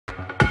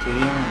Sí,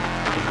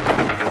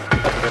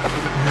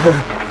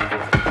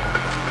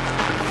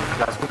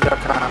 la suya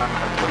acá, la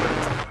torre.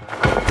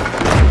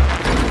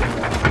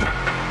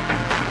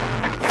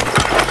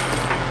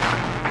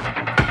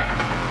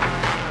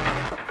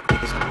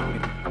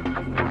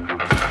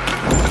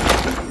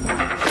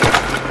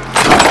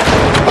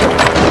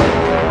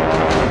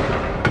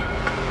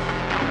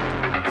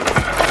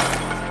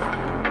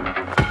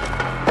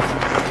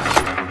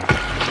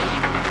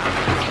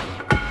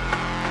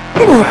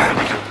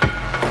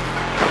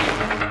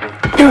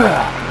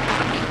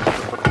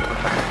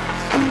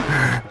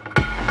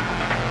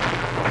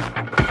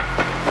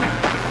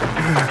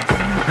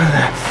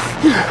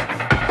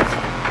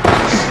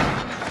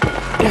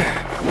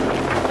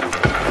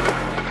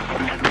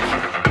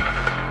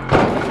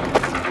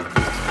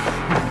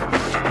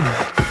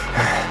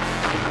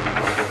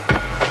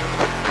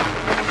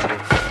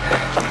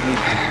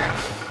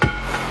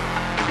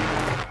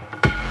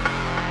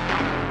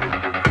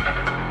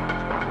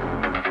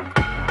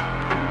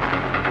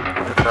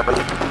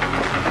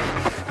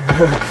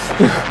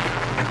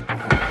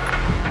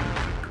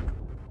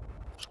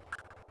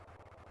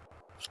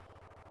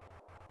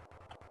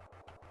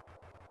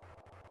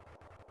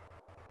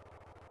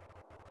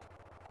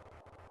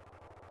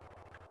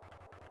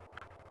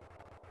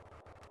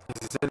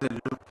 Ese es el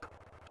del loop.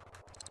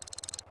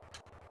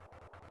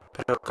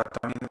 Pero acá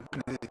también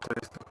necesito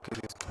esto. ¿Qué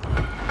es esto?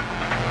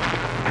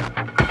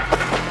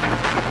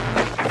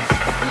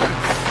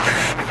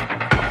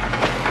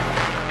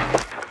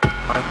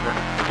 Ay,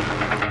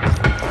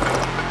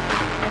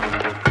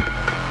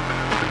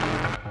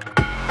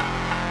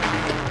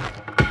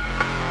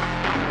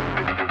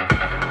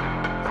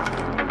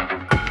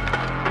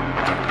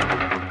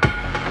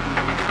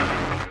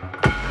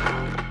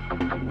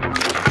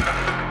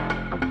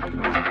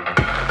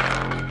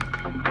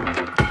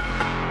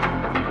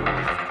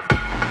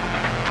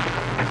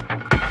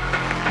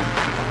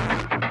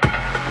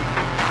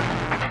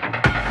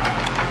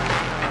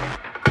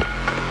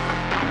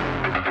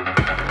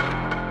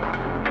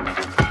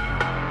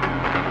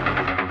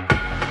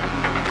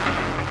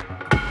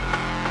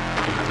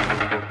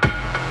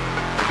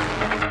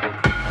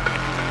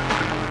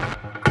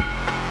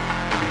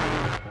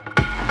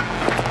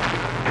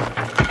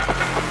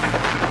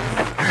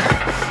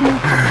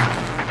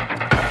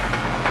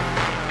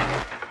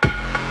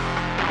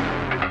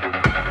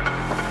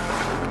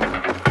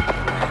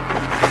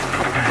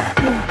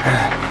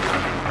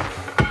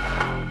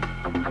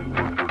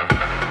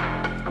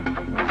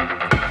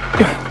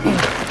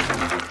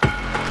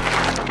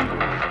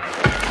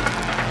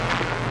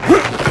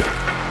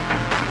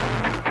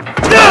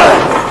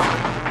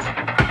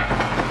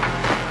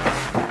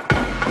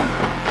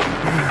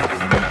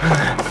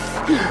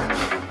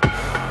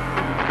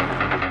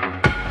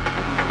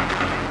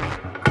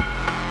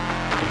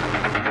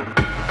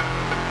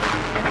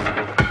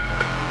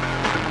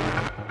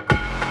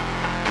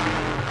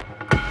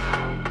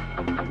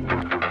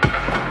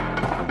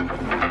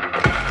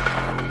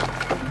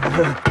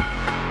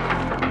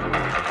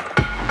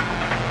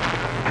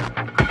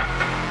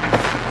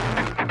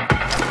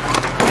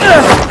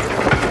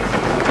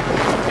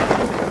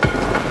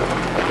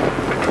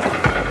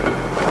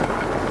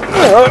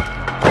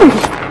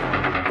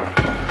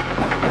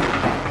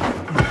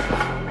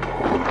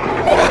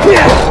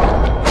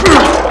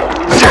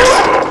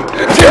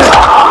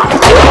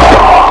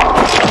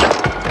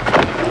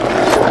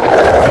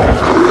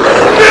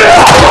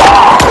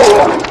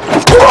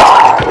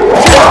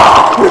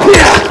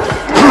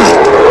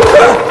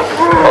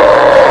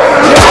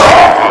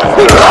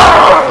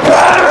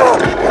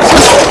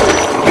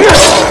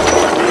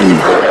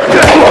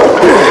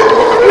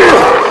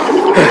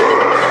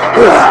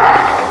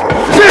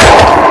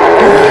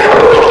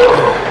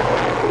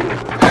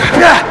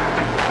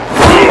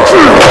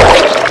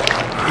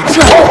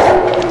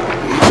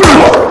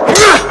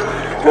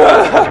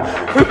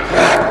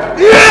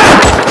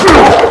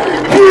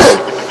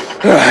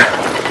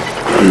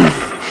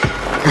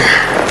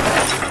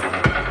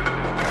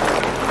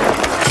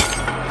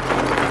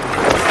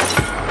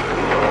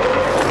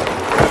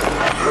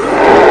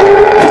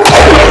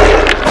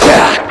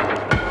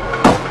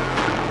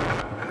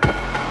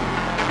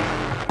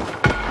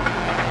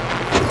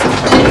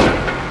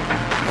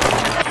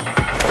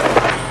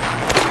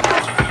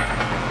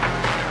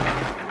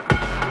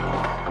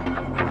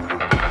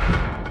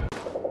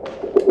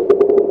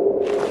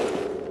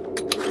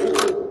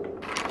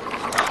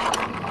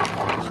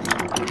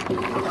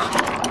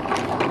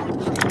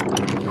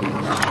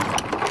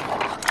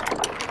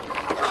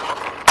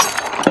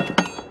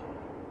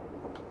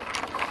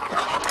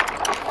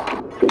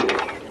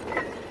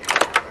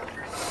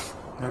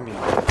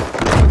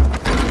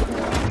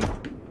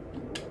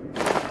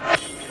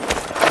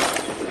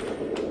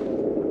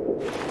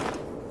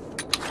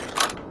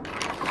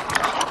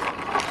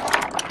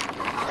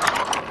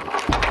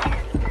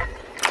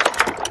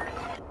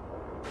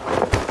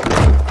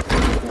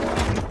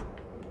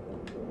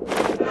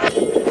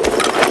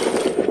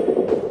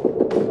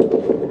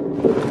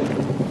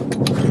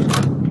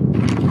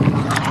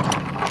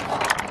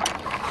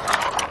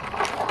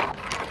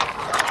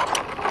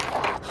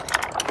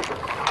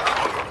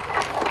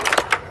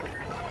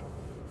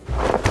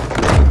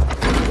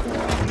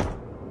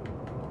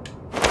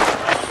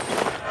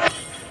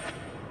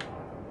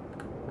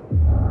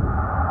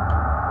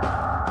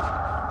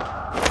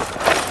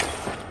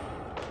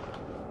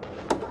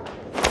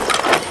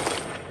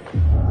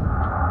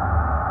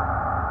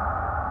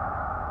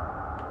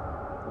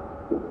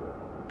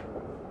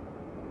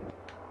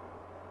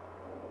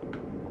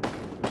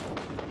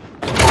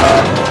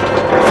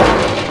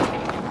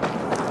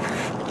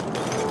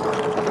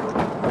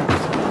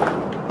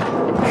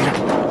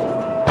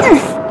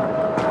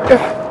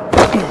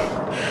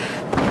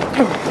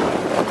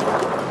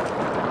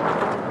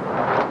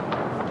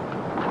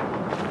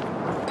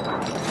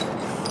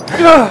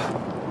 Inhibitor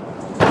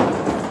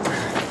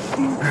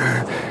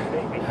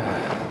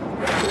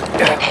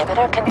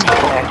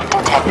container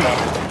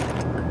detected.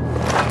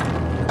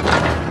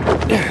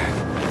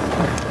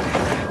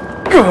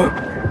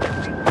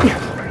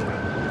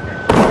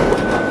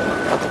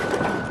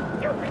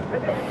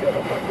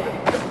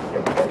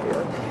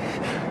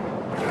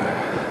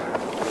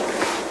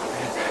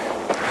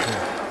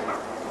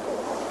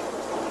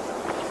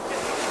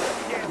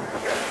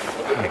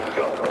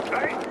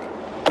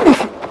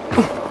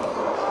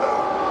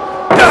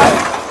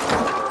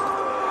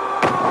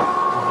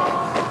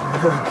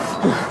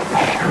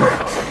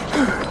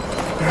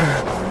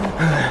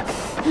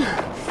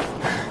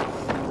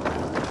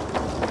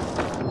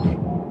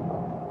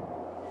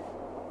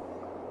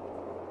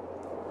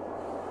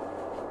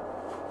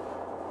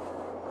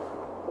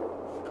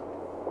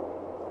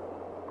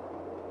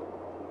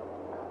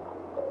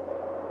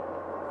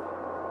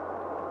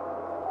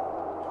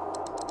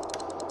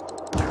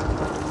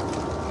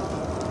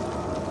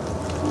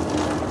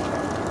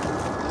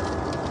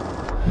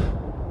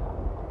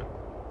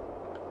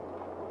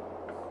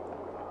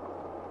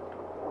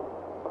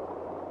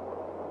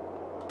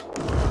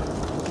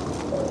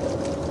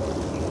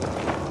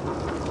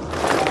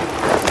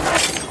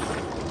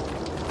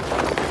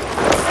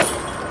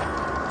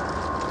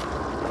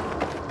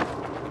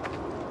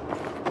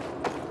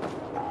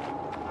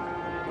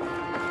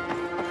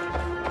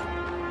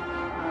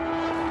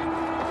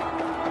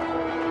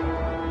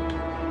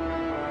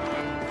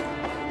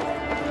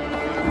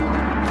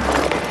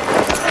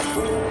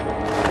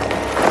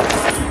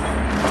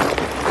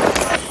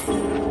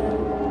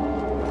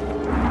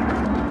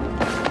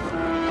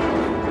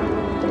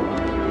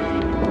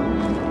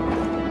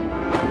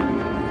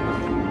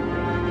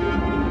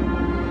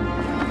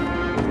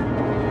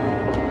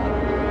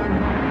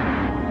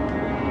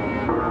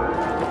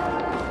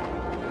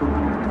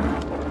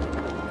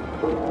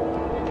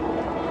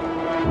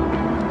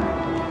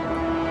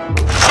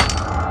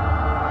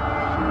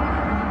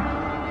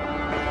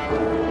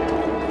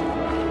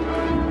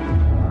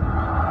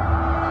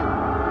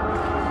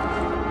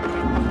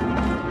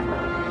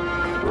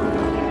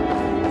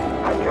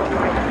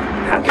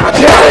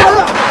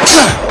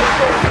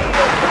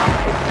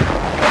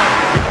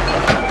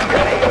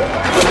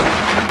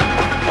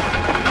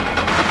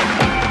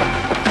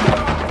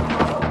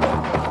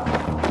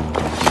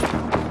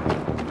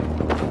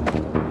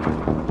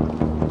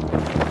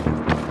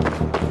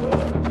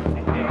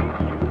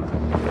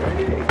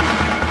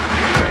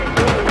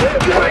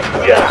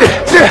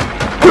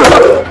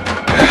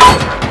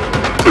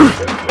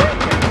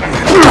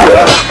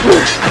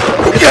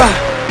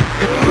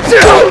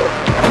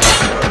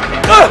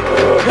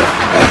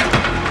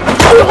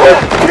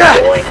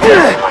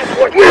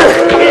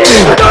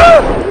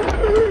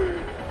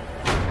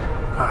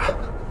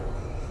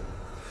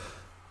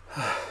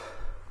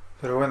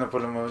 Pero bueno,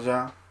 por lo menos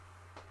ya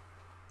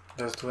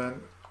estuve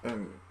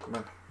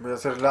bueno, voy a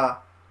hacer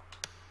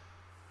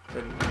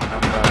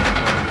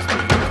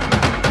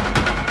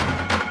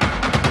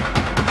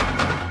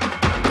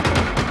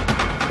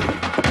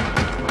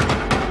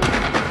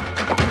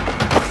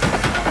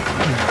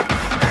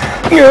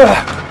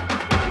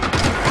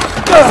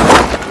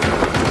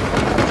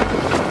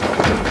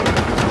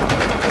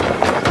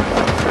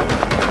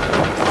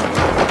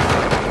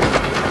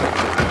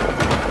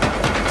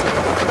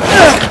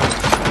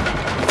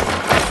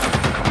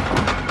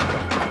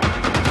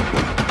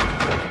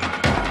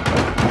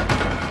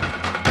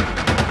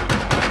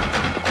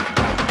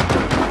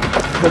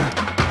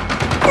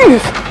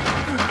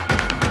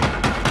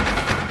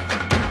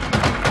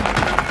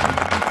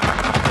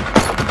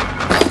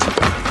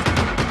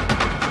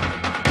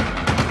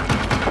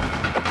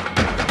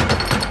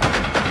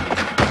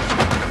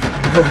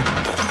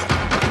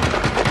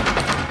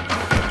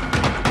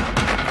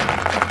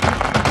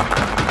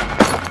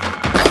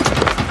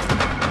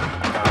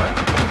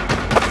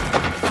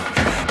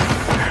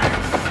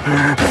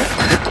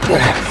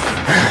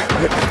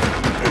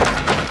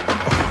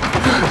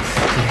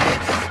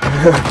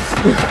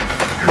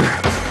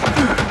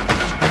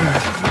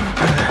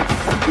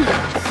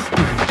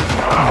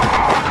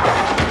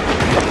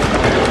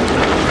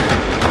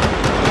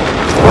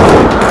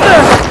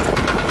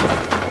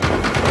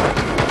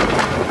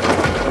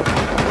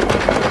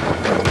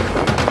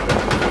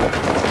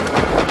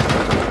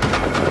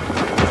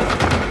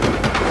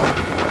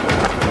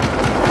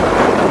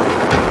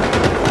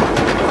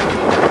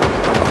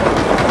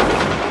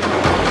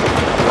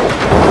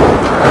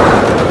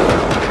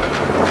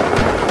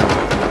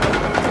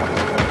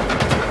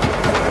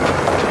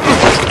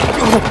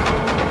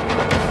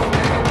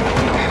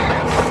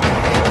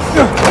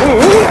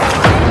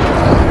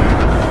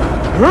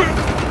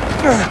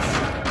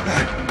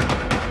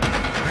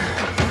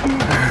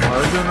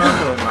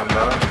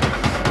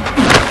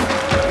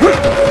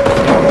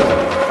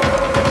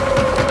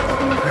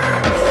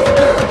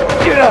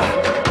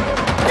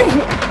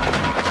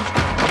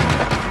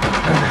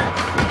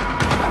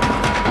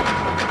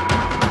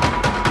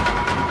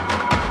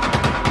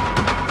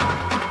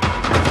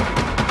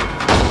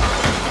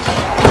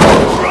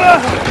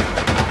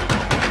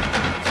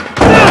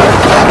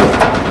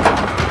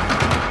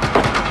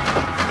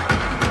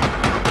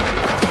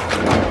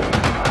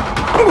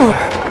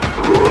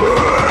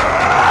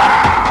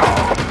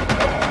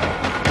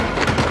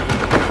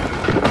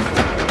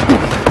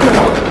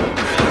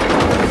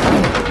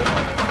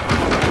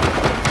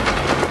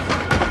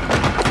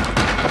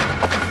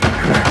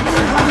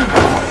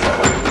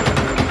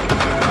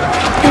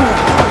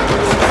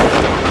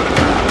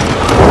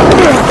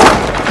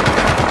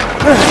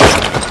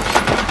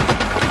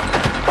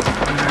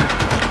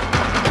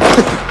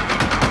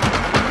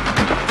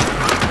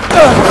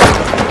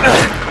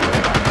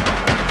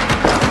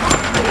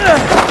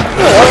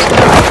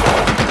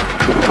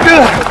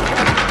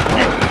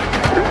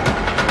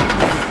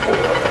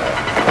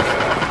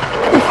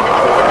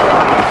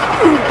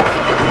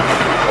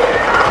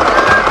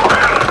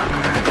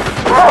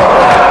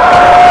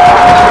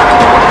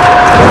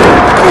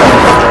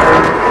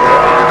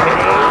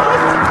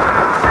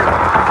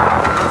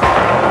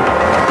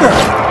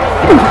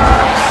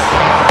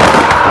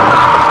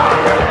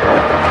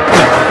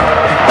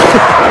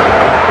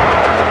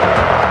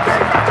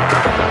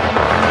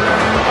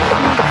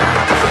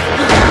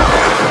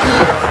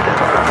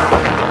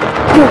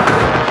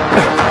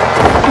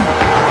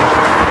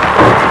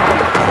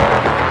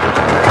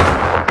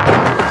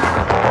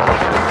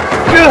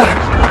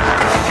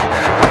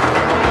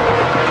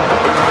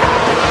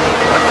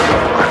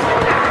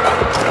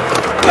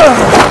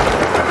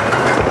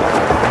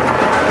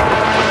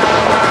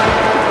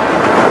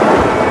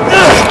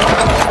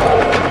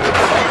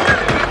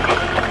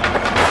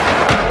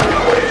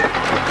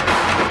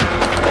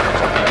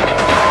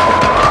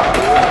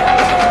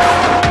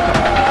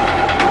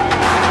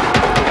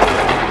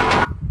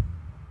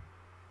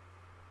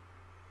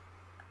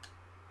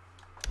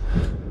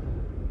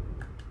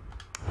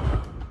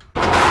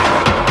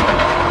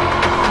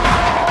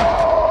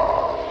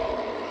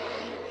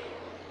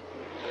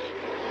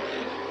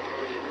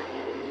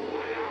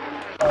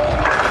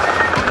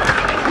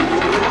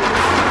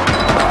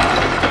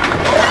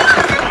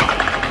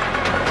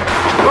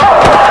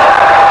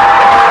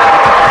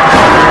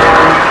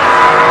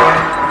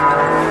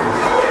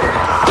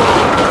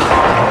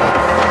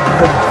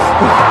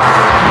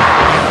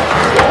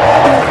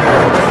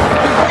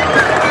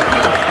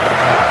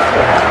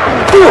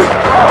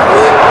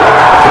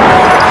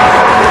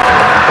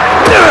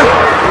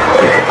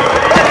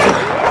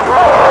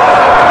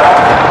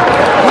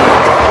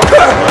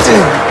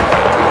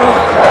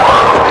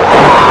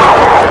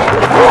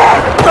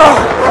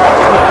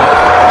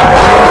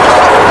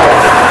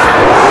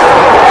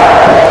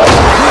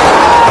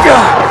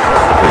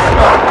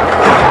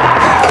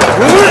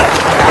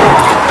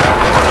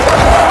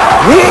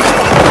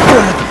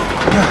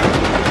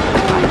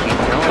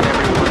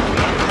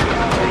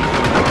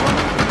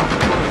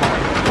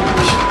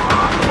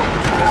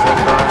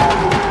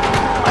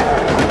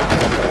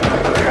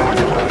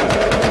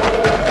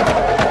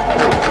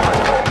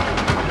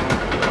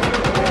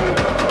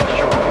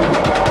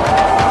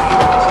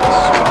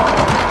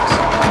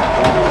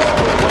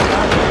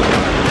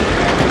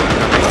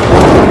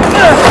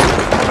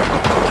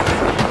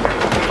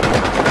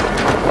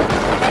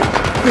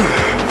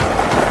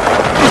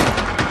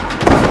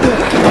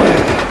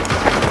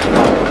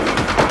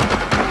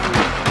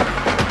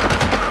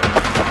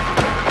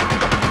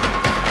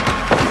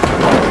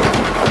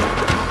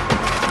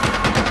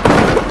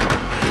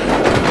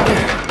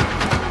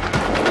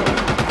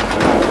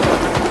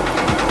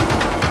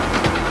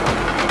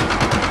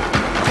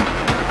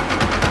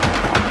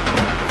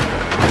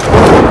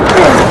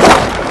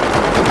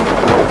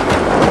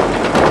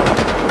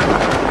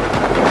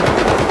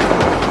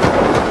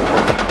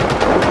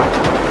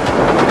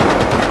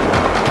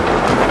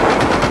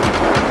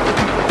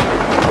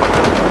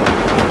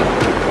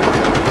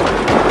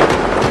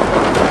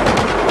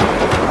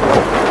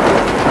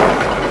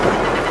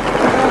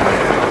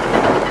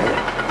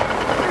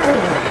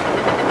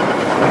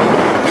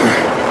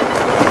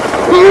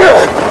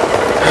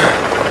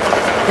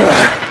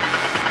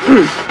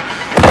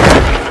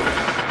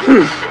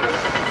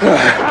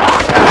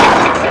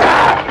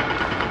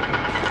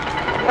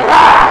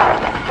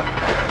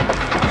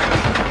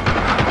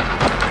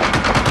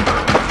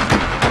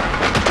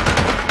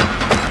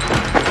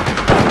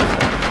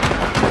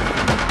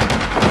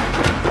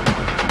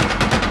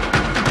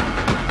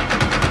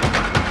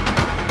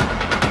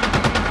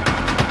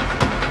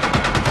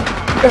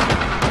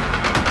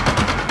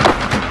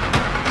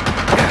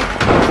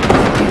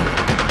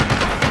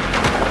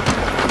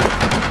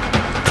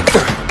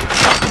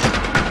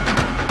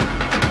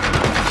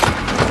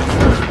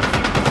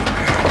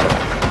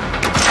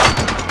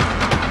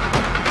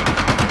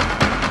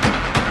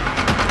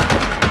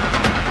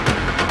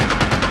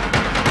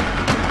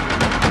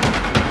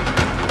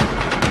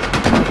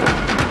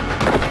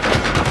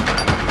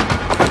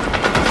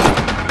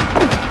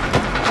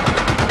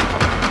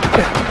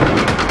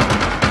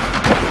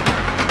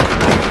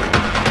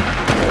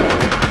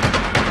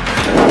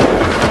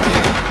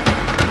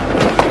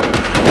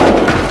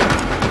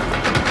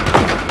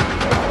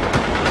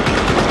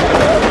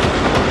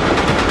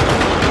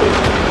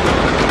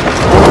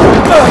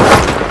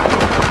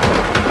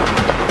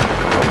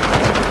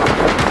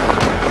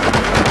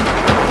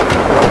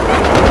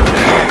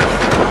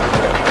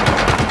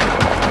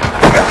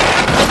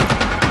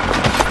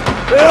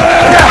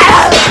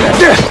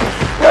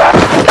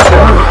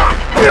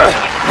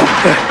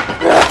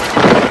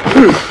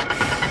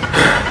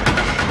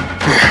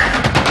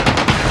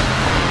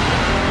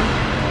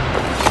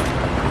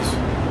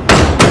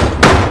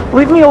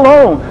Leave me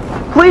alone,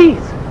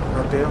 please.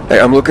 Mateo. Hey,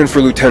 I'm looking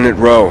for Lieutenant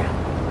Rowe.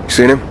 You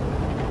seen him?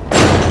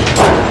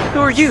 Who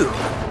are you?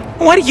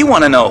 Why do you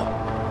want to know?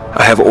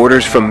 I have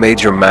orders from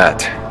Major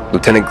Matt.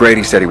 Lieutenant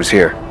Grady said he was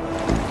here.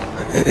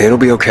 It'll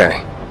be okay.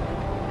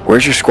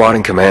 Where's your squad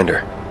and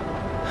commander?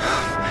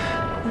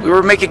 We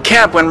were making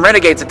camp when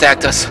renegades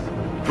attacked us.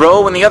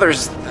 Rowe and the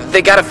others,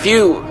 they got a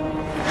few.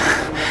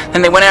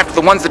 Then they went after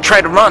the ones that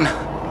tried to run.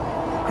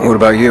 What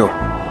about you?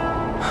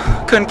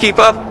 Couldn't keep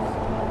up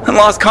and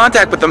lost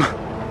contact with them.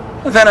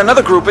 Then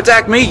another group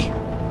attacked me.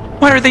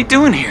 What are they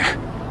doing here?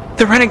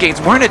 The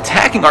renegades weren't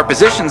attacking our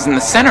positions in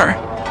the center.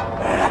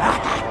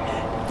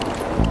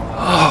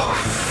 Oh,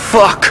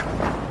 fuck.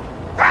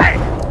 Hey!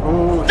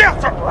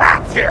 There's some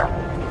rats here!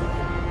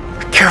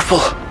 Careful.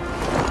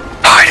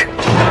 Hide!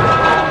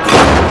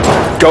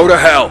 Go to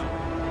hell!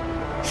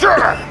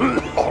 Sure!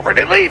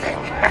 Already leaving!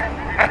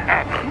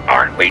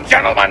 Aren't we,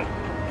 gentlemen?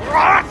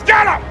 Let's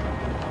get him!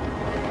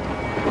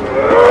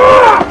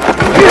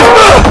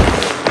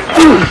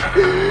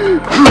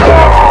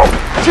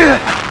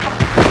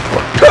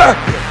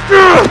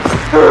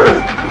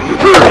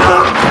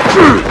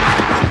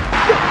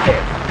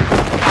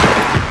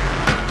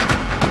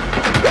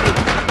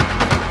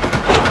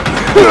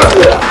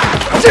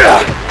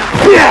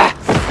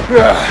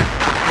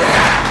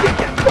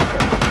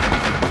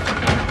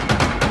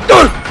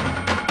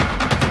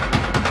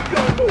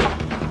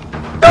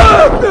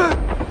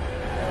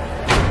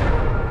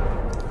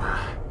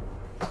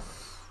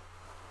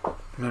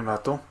 Me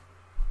mató.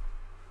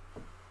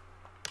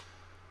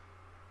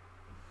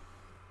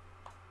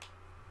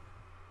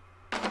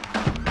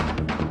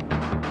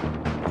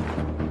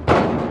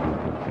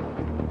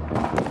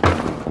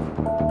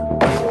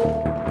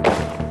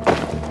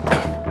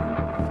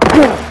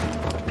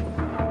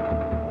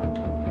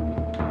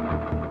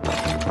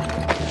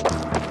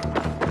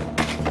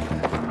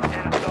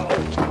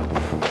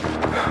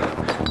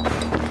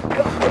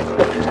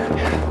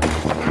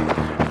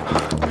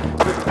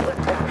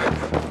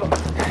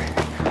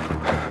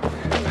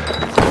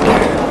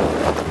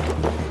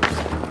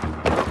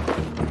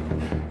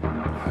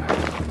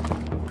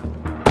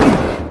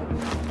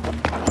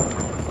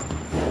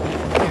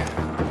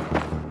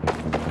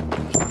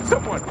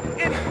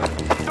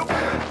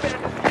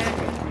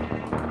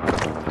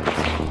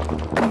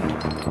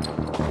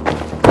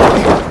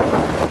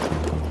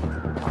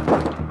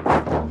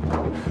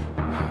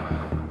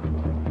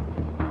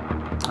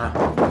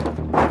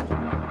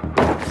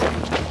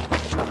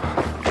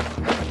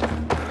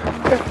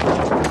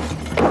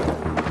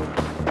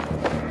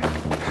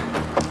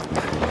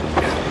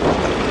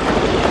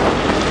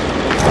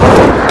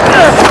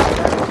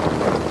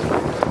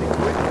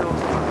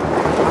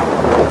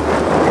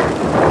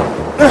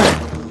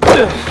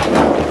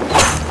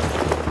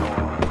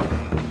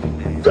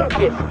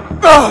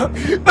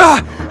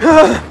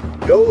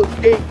 No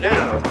escape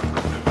now.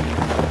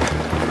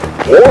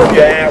 Or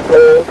you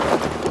asshole.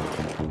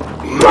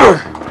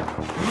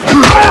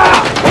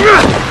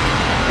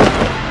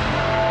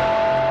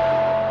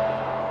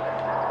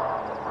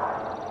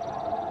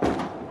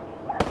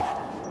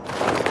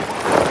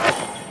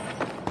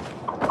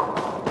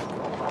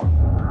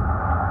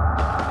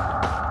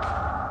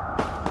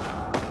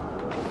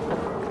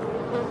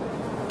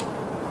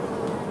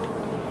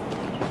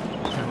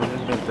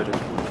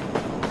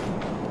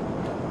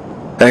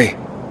 Hey.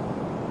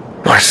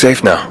 We're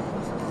safe now.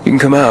 You can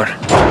come out.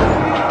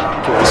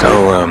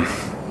 So,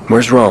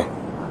 where's Rowe?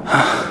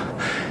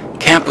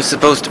 Camp was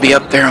supposed to be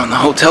up there on the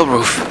hotel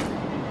roof,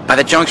 by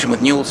the junction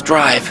with Newell's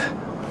Drive.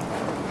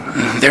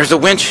 There's a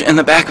winch in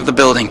the back of the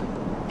building.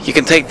 You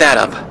can take that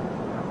up.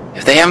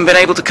 If they haven't been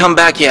able to come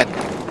back yet,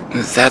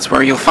 that's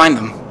where you'll find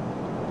them.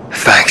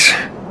 Thanks.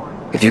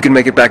 If you can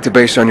make it back to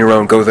base on your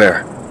own, go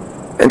there.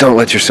 And don't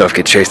let yourself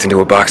get chased into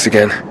a box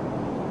again.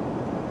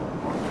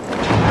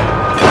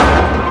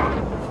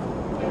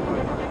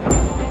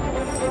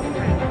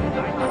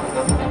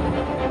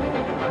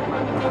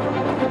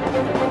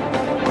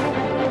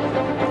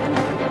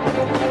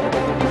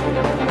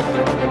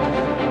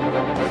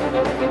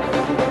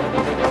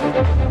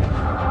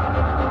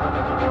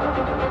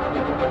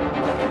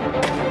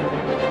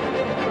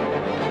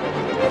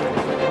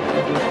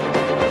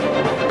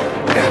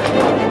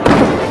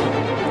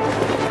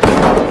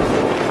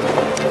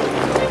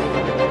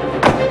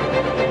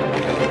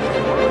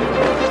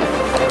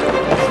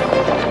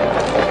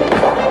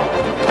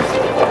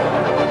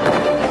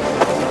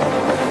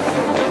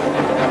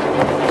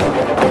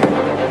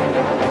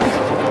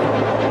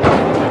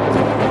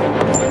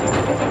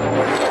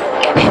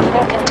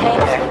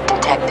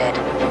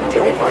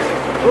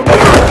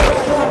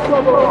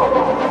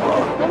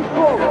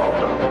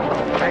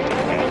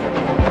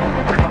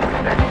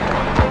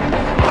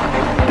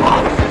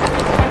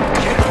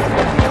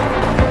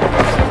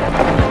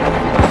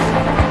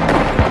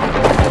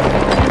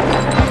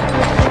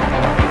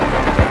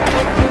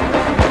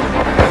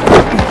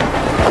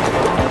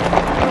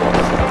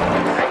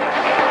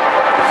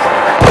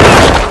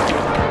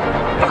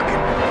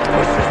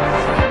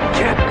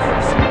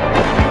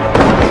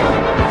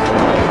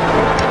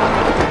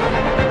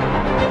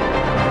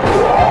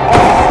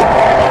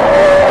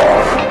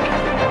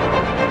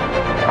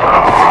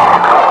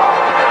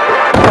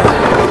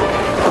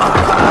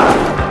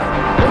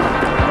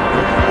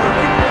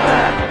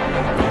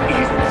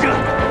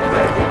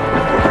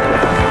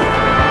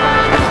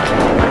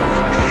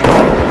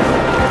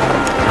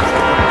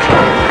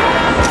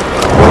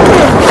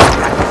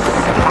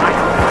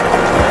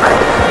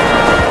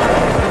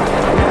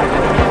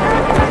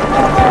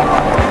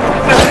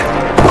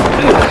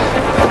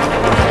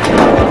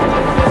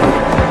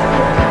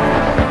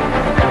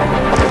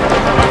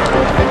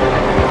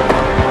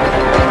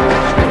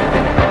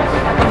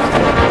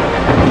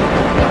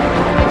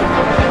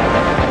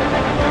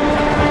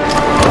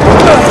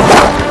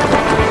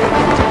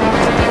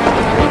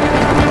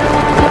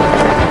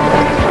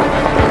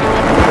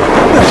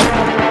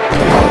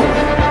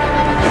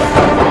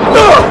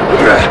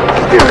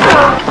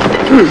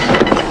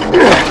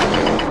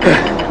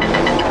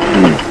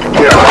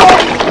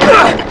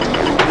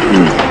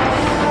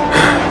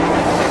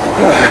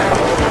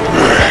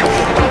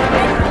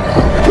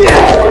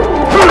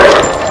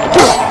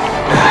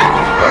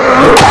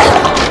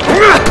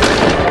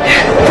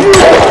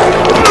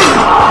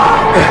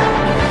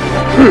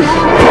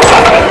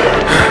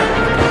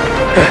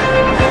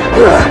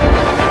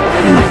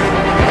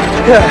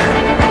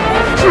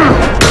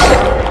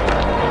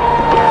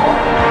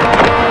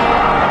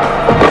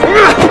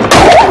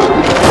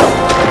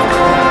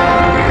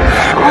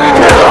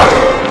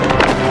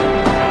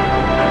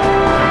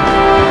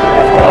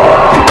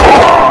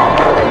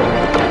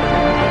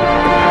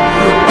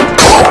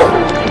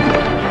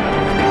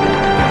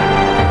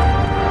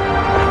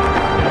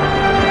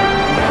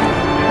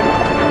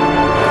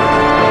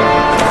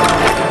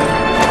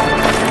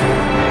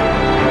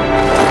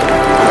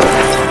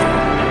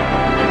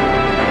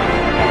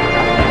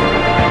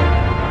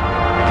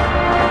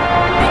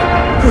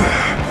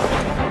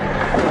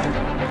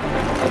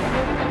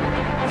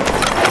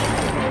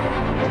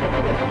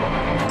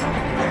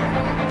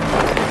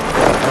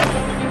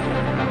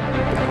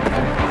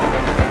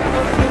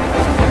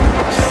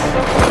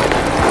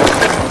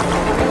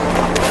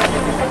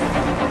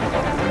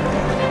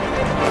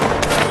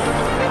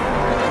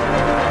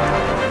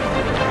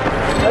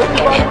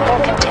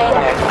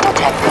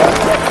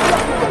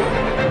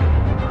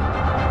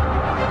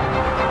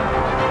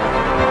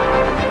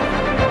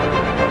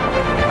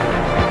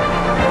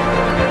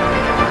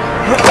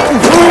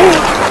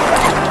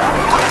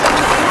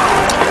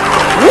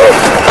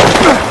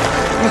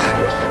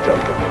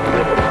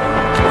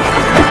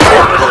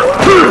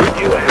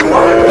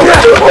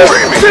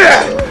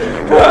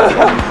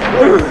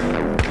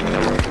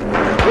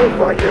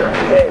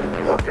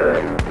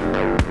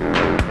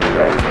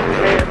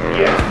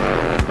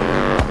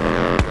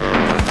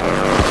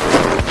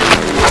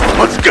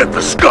 Let's get the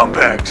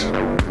scumbags!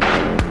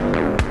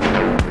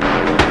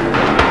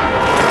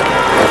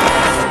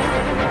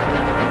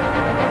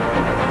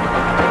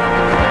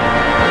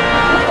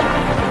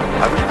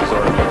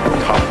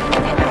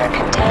 Inhibitor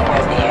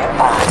container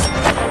nearby.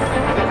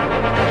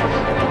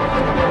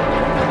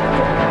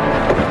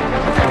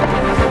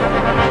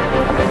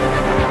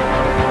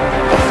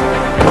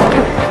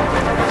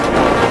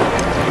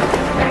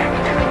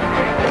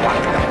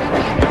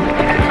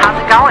 How's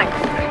it going?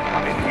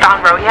 Found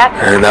Rowe yet?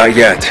 Not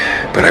yet,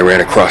 but I ran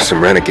across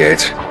some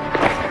renegades.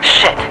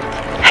 Shit.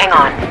 Hang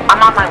on.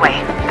 I'm on my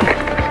way.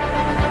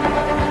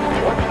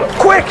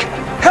 Quick!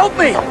 Help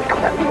me!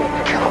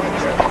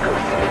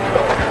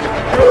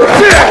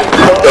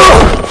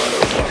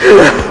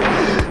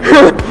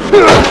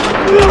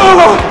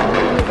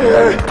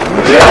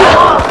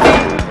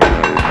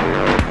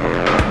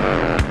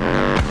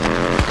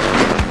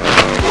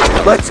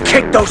 Let's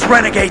kick those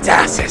renegades'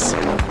 asses!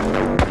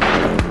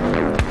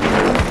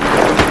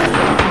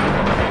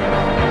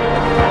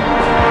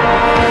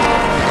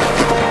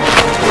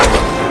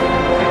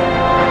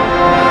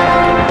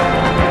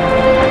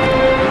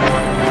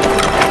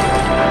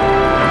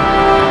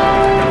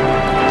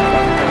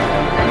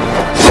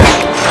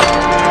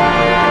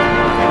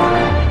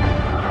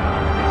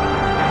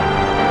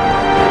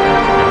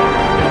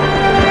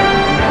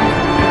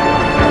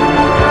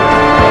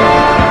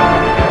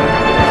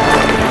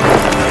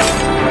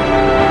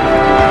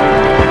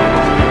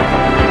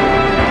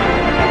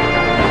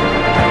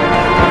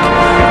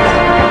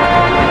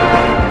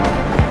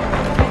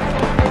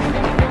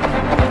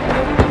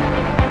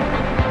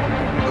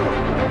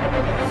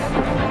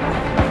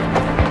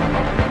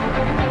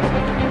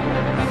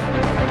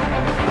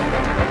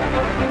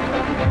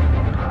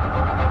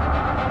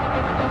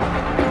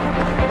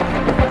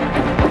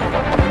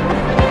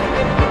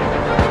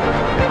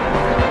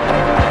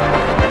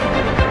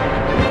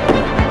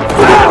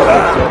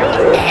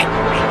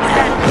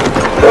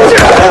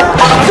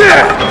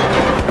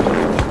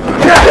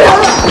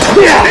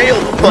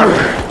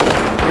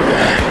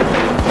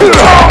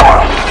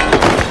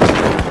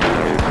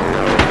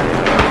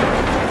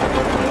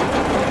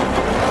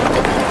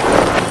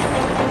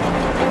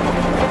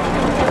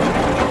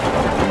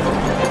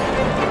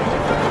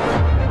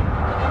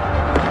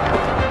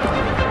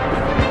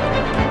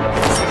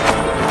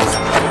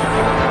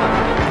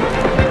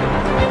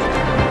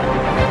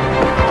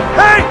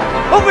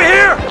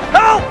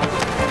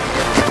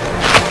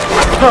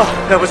 Oh,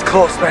 that was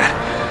close, man.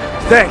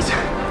 Thanks.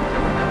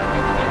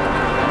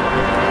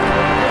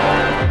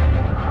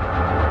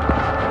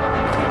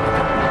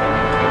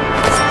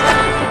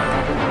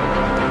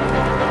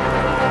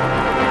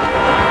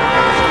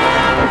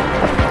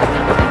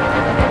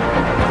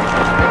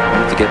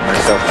 I need to get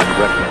myself a new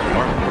weapon in the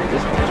armory.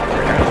 This one's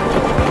worn out.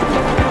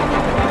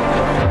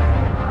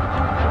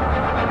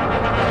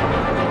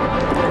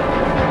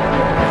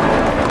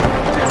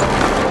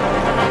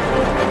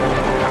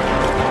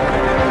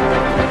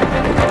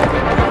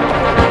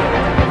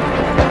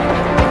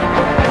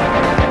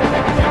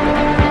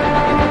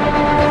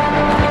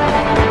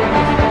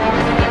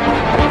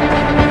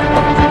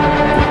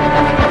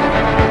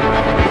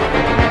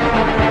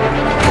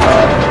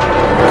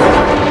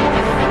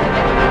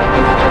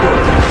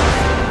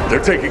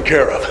 taken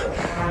care of.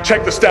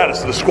 Check the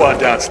status of the squad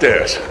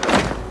downstairs.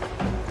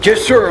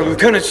 Yes, sir,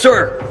 Lieutenant,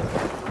 sir.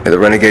 Are the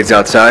renegades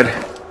outside?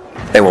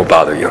 They won't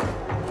bother you.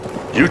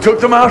 You took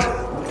them out?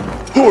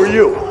 Who are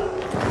you?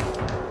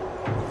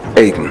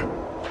 Aiden.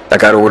 I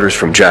got orders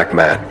from Jack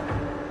Matt.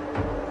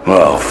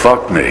 Well,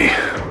 fuck me.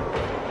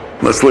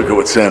 Let's look at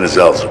what Santa's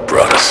elves have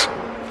brought us.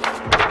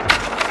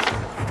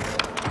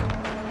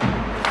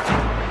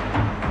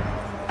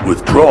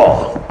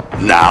 Withdrawal?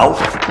 Now?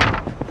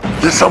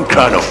 This some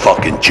kind of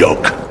fucking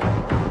joke.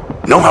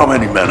 Know how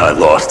many men I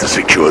lost to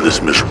secure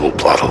this miserable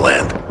plot of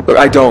land? Look,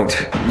 I don't,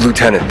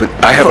 Lieutenant, but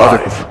I have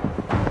other...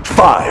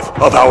 Five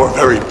of our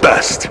very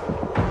best.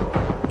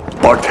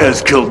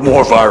 Barthez killed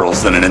more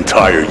virals than an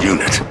entire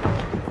unit.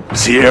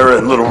 Sierra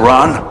and Little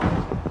Ron,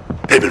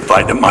 they've been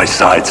fighting at my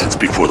side since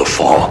before the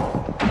fall.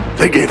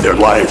 They gave their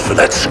lives for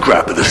that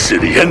scrap of the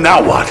city, and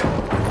now what?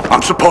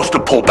 I'm supposed to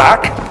pull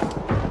back?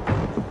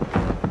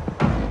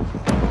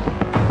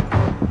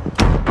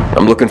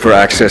 I'm looking for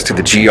access to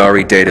the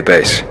GRE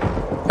database.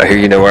 I hear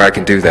you know where I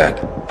can do that.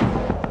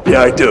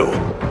 Yeah, I do.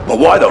 But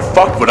why the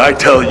fuck would I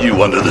tell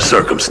you under the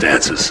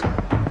circumstances?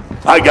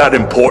 I got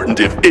important,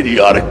 if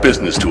idiotic,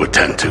 business to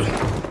attend to.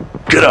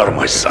 Get out of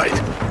my sight.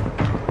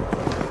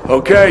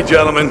 Okay,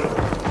 gentlemen.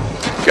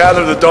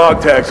 Gather the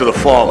dog tags of the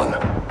fallen.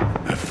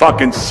 It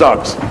fucking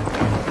sucks.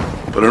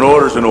 But an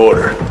order's an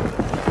order.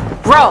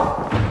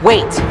 Rowe,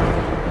 wait.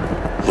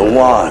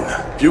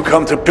 Lawan, you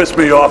come to piss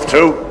me off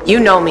too? You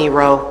know me,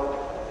 Rowe.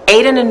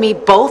 Aiden and me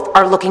both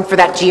are looking for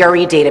that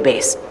GRE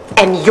database.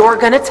 And you're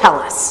gonna tell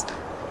us.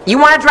 You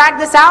wanna drag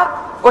this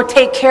out, or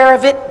take care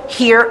of it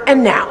here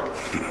and now?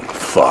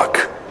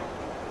 Fuck.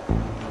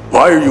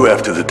 Why are you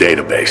after the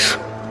database?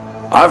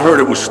 I've heard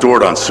it was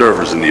stored on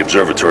servers in the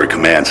Observatory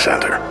Command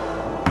Center.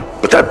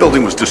 But that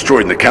building was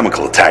destroyed in the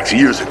chemical attacks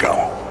years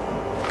ago.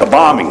 The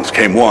bombings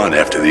came one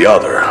after the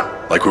other,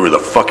 like we were the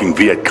fucking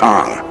Viet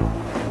Cong.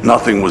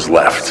 Nothing was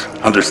left.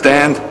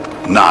 Understand?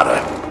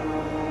 Nada.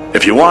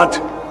 If you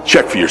want,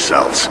 check for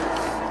yourselves.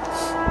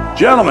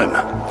 Gentlemen,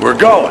 we're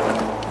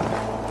going.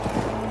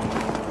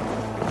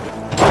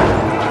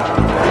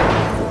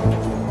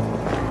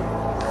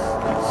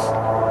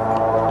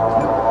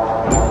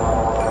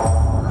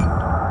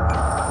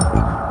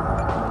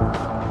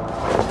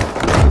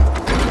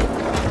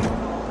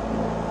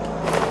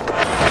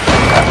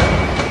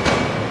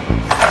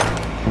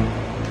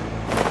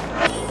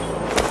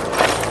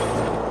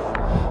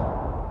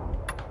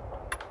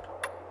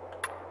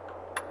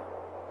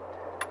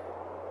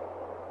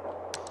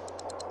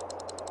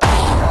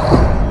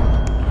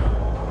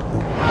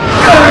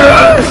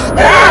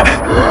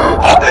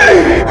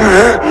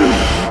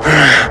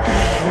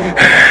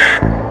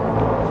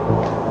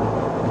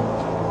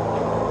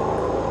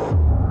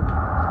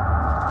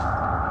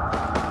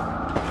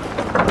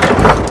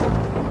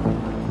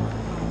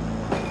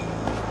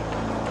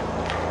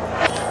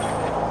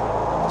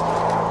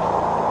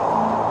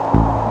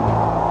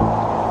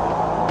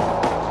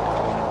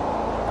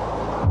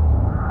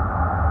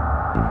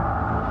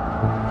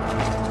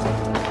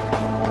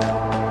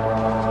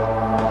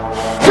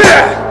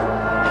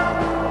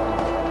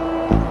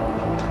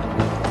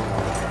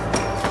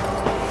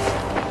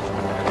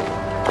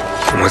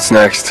 What's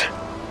next?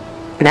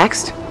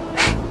 Next?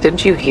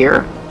 Didn't you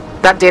hear?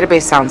 That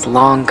database sounds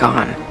long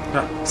gone.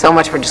 Yeah. So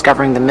much for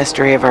discovering the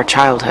mystery of our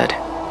childhood.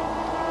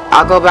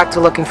 I'll go back to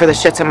looking for the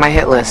shits on my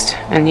hit list.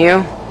 And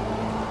you?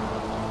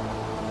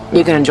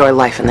 You can enjoy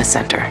life in the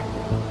center.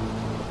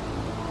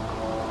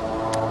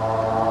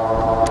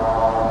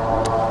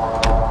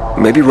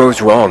 Maybe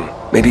Rowe's wrong.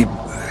 Maybe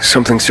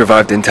something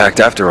survived intact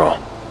after all.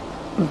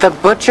 The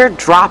butcher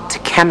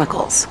dropped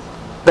chemicals.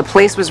 The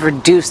place was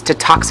reduced to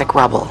toxic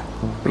rubble.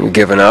 You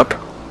giving up?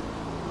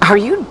 Are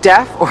you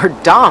deaf or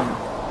dumb?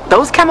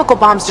 Those chemical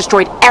bombs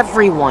destroyed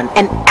everyone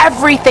and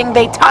everything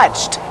they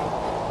touched.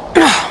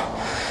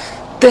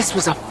 This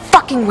was a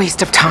fucking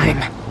waste of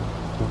time.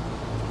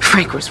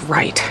 Frank was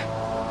right.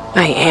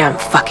 I am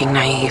fucking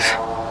naive.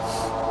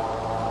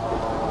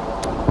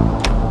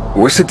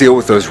 What's the deal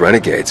with those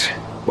renegades?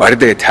 Why did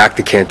they attack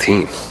the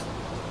canteen?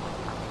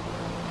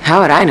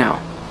 How would I know?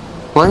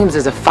 Williams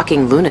is a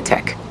fucking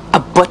lunatic, a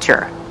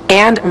butcher,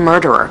 and a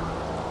murderer.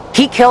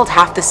 He killed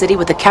half the city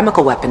with a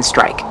chemical weapon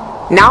strike.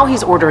 Now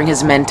he's ordering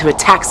his men to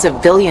attack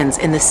civilians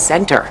in the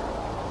center.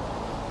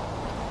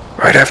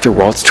 Right after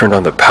Waltz turned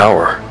on the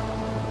power.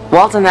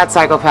 Walt and that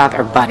psychopath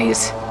are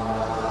buddies.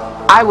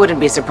 I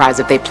wouldn't be surprised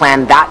if they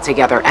planned that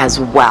together as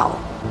well.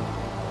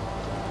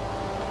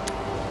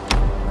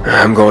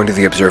 I'm going to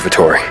the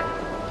observatory.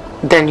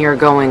 Then you're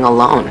going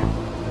alone.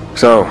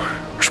 So,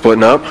 we're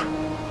splitting up?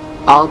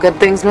 All good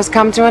things must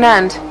come to an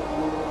end.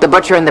 The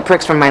butcher and the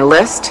pricks from my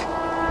list,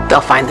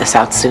 they'll find this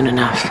out soon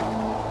enough.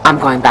 I'm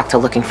going back to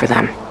looking for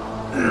them.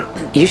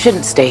 You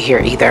shouldn't stay here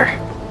either.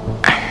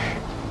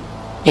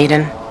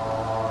 Aiden,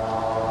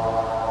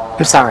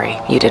 I'm sorry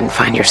you didn't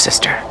find your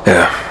sister.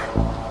 Yeah,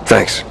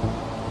 thanks.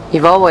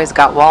 You've always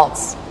got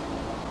Waltz.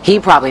 He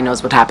probably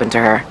knows what happened to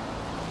her.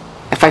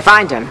 If I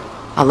find him,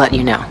 I'll let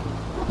you know.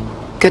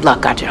 Good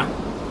luck, Gajo.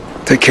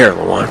 Take care,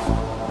 Lawan.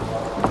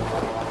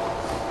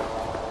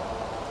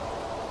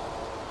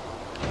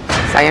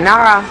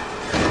 Sayonara.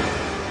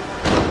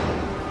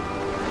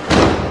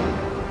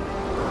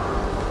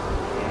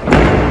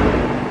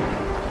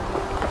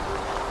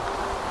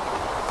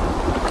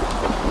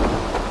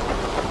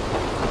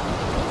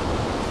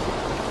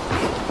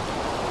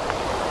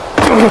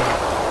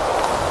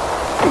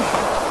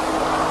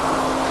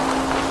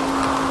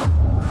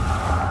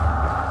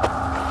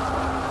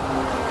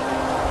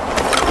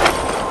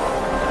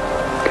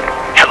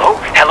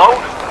 Hello?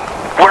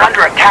 We're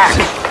under attack.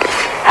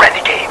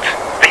 Renegades.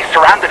 They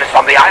surrounded us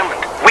on the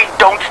island. We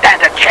don't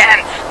stand a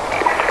chance.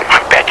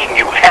 I'm begging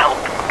you, help.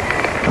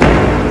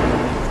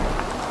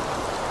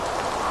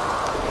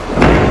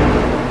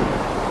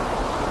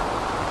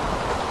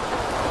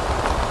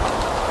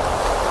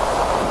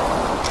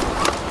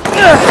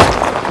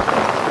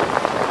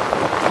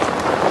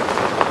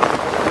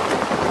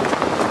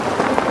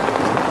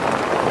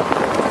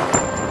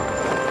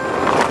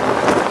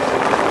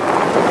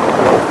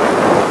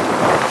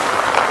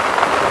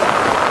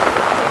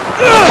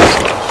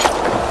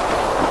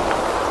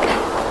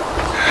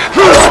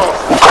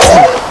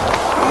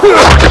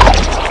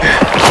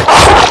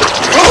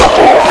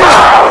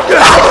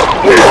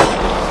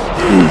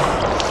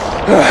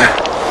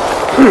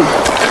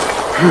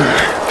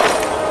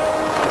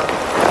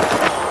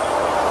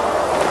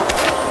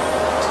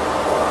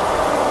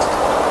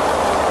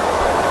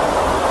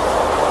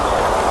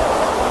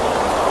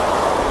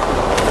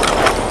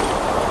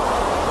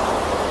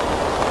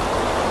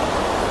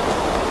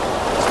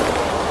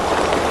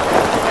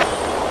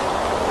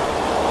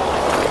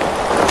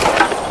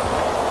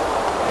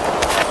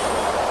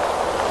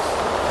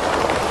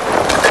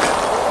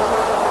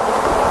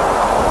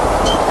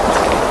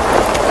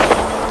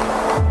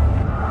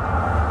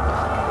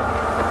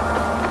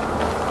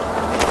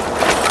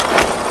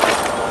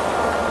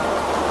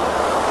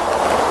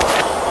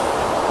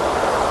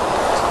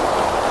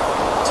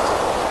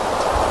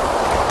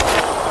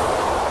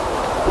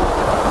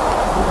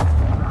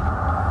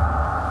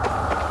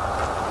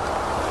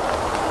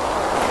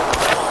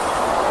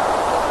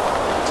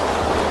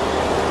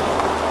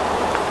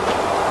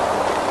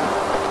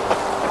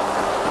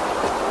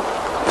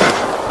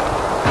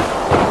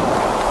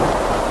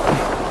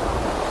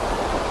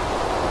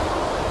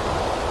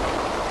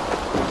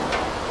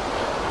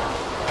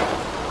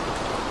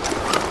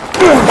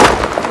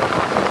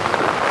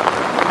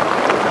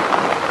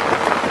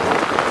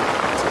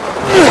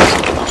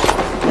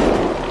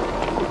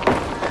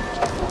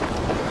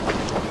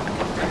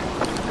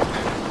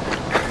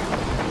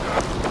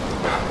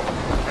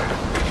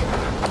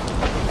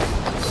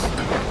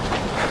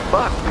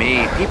 Fuck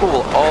me, people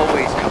will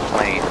always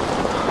complain.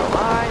 We're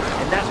alive,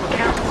 and that's what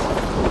counts.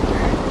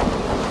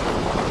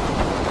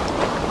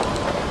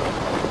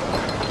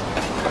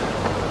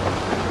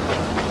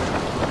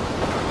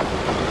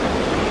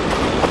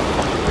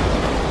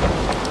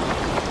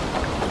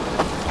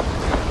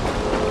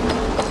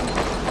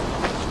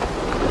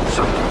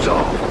 Something's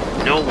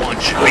off. No one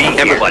should be here.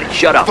 Everybody,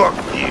 shut up. Fuck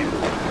you.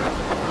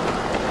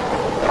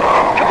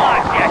 Come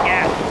on,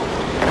 jackass.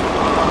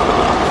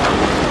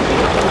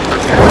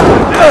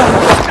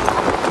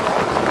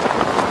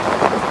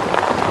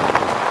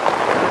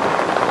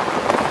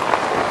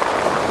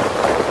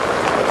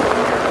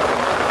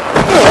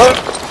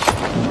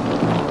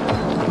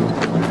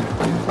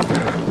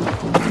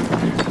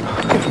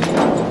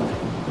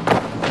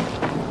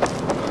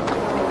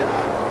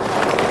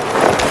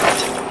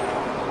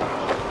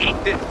 Eat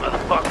this,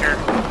 motherfucker.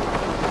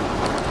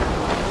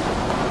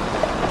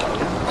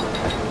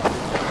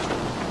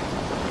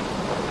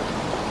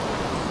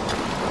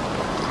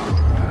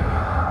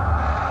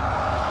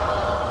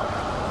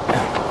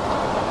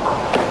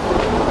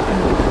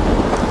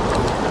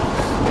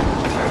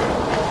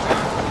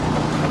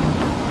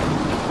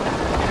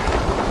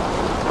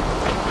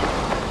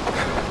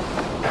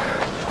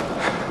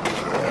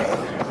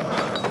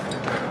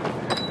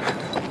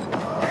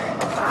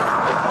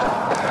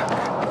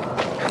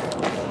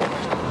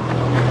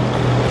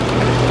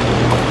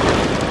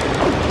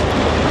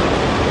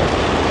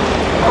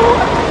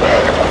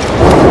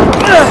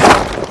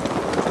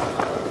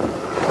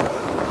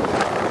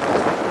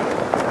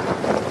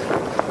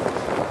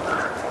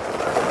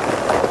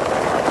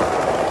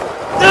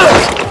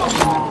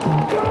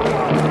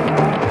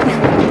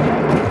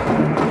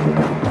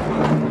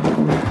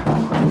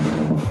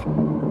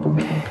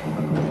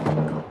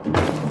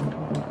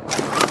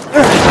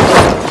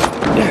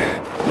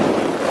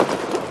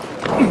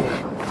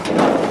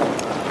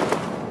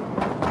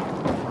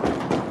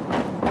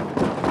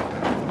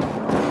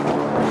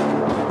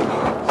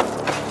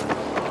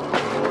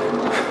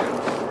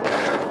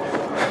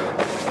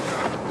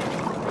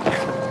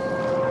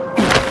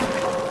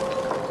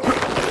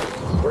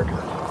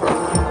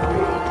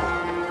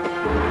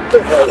 What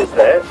the hell is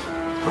that?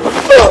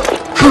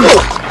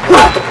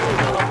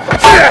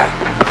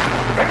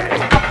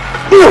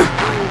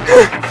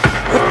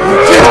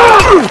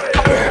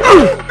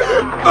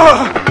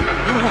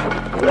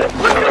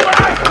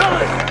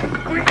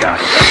 We got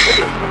it.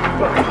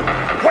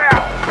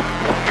 Wow.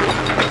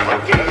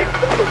 I'm getting it.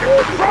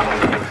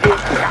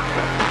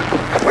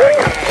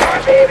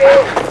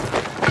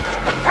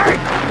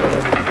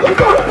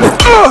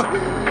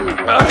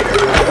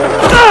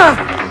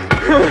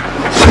 You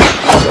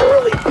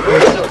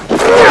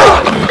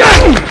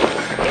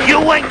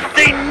ain't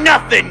seen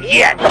nothing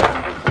yet!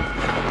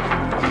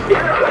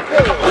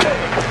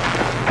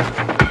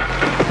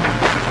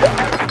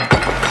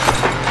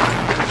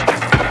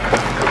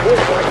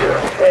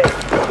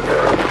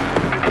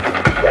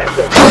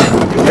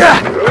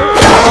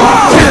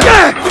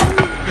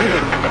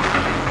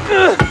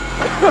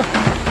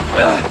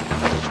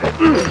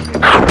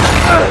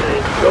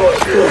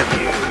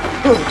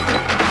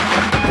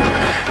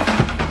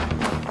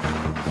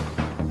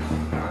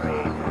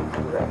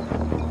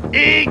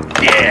 Eat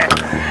it!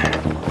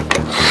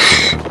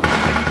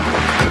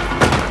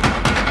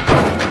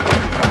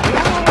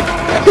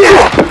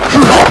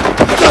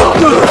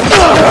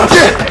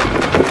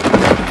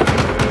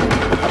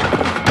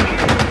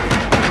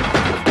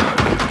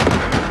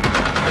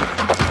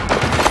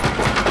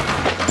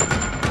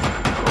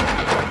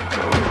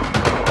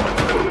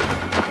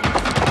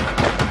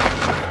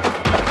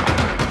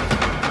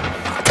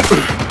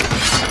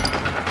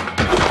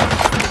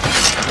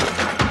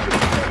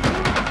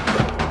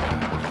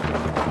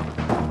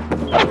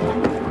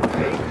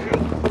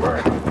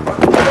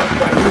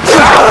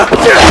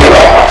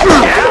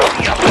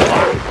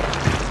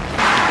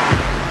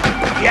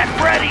 Get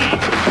ready!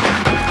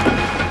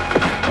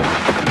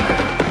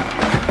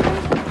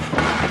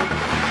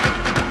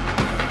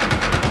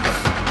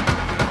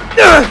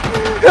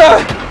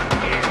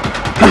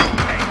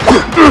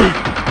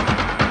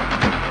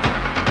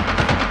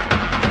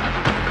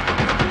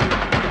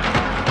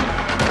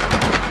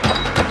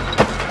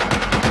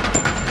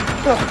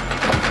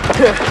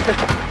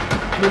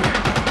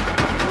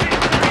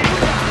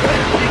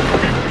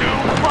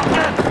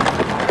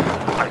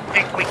 I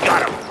think we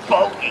got a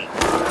bogey.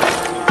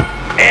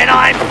 And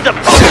I'm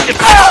supposed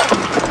to...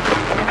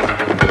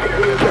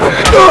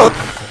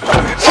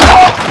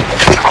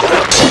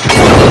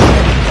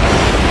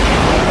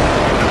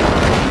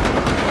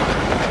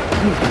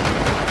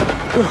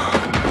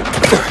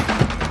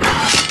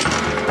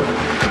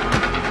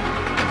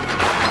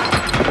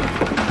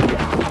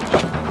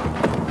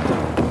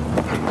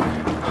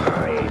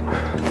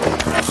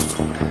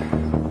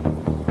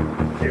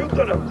 You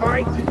gonna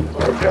fight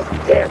or just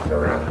dance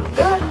around?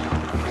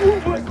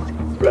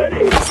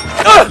 Ready?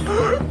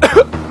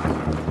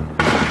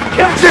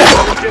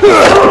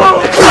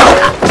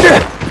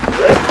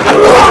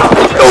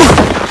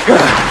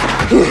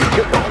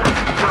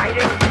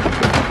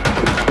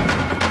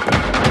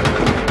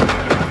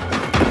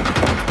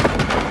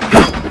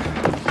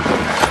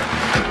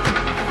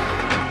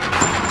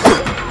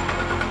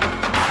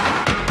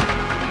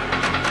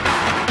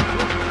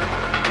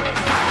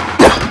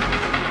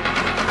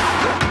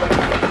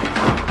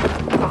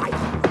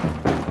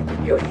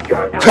 You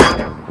sure know how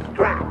to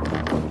strap.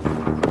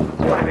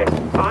 You having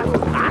fun?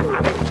 I'm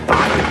having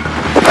fun.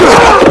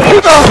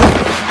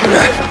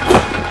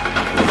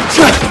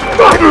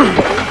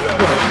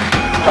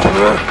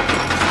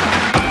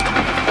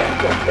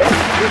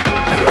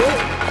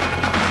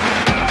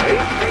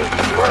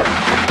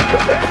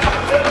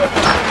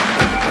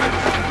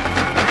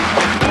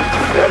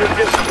 Better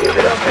just give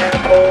it up,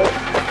 asshole.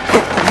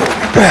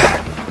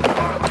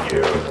 Fuck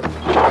you.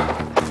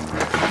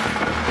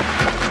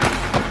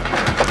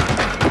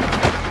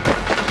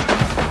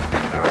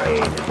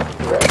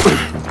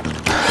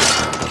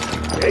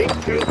 Ain't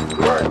too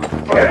smart.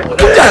 That's the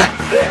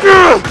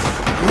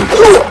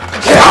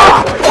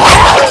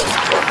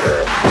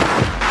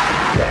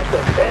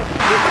best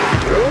you can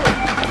do.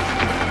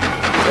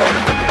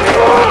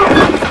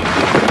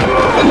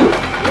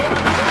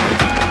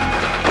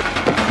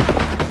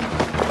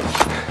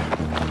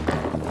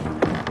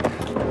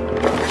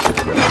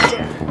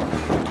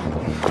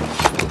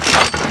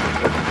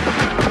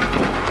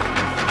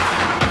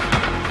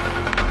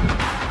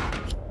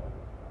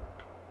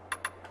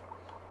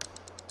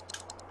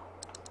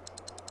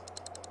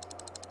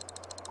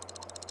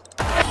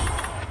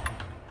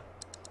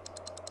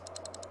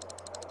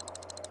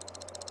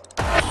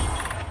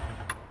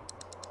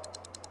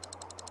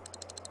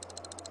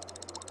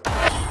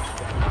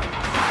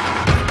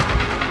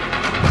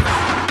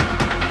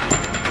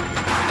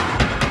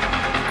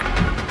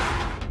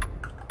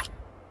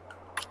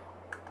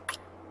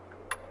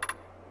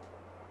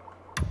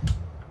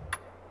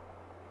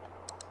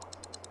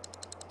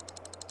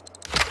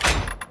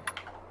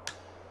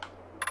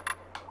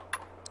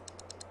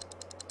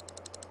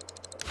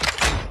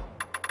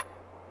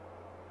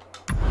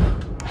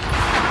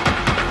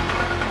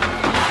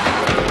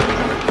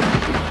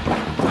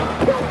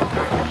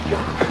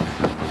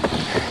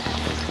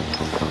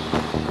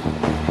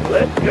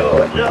 Let's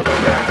go another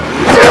round.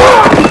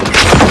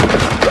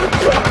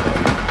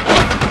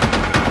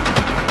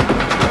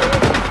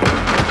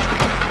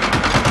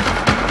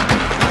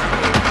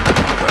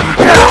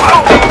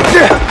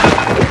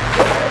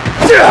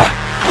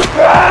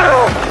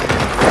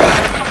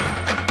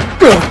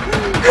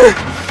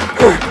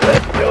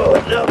 Let's go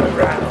another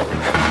round.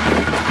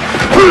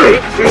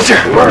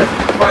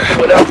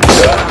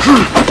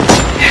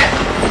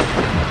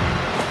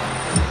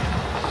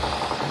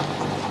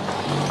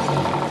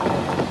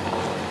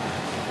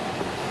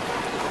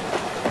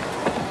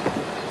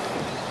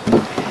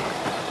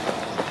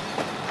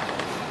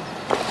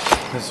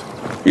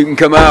 You can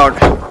come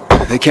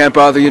out. They can't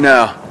bother you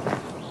now.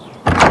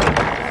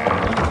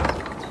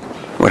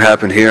 What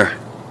happened here?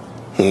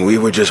 We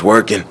were just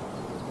working.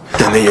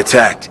 Then they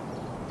attacked.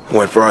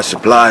 Went for our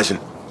supplies and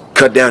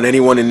cut down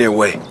anyone in their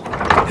way.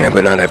 Yeah,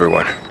 but not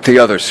everyone. The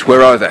others,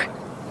 where are they?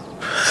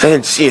 I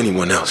didn't see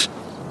anyone else.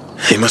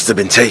 They must have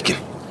been taken.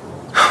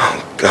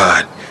 Oh,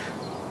 God.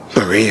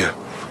 Maria,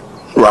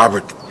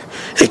 Robert,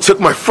 they took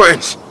my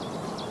friends.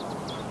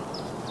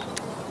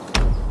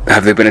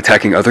 Have they been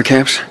attacking other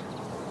camps?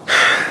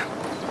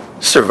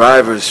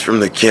 Survivors from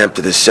the camp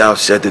to the south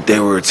said that they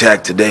were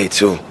attacked today,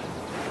 too.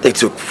 They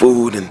took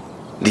food, and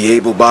the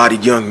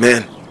able-bodied young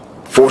men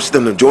forced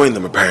them to join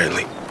them,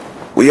 apparently.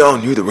 We all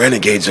knew the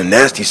renegades are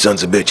nasty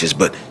sons of bitches,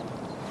 but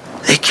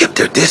they kept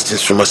their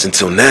distance from us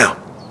until now.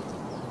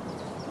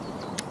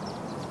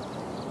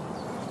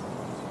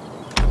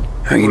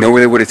 You know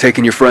where they would have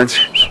taken your friends?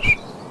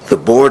 The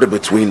border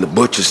between the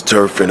butcher's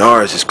turf and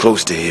ours is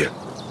close to here.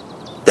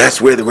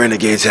 That's where the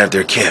renegades have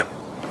their camp.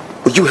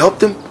 Will you help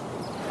them?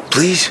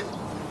 Please?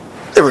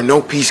 There are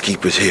no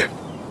peacekeepers here.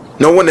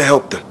 No one to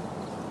help them.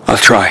 I'll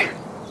try.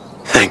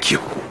 Thank you.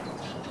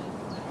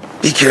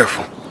 Be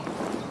careful.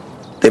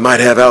 They might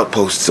have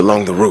outposts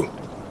along the route.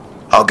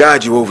 I'll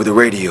guide you over the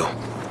radio.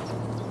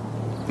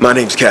 My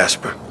name's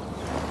Kasper.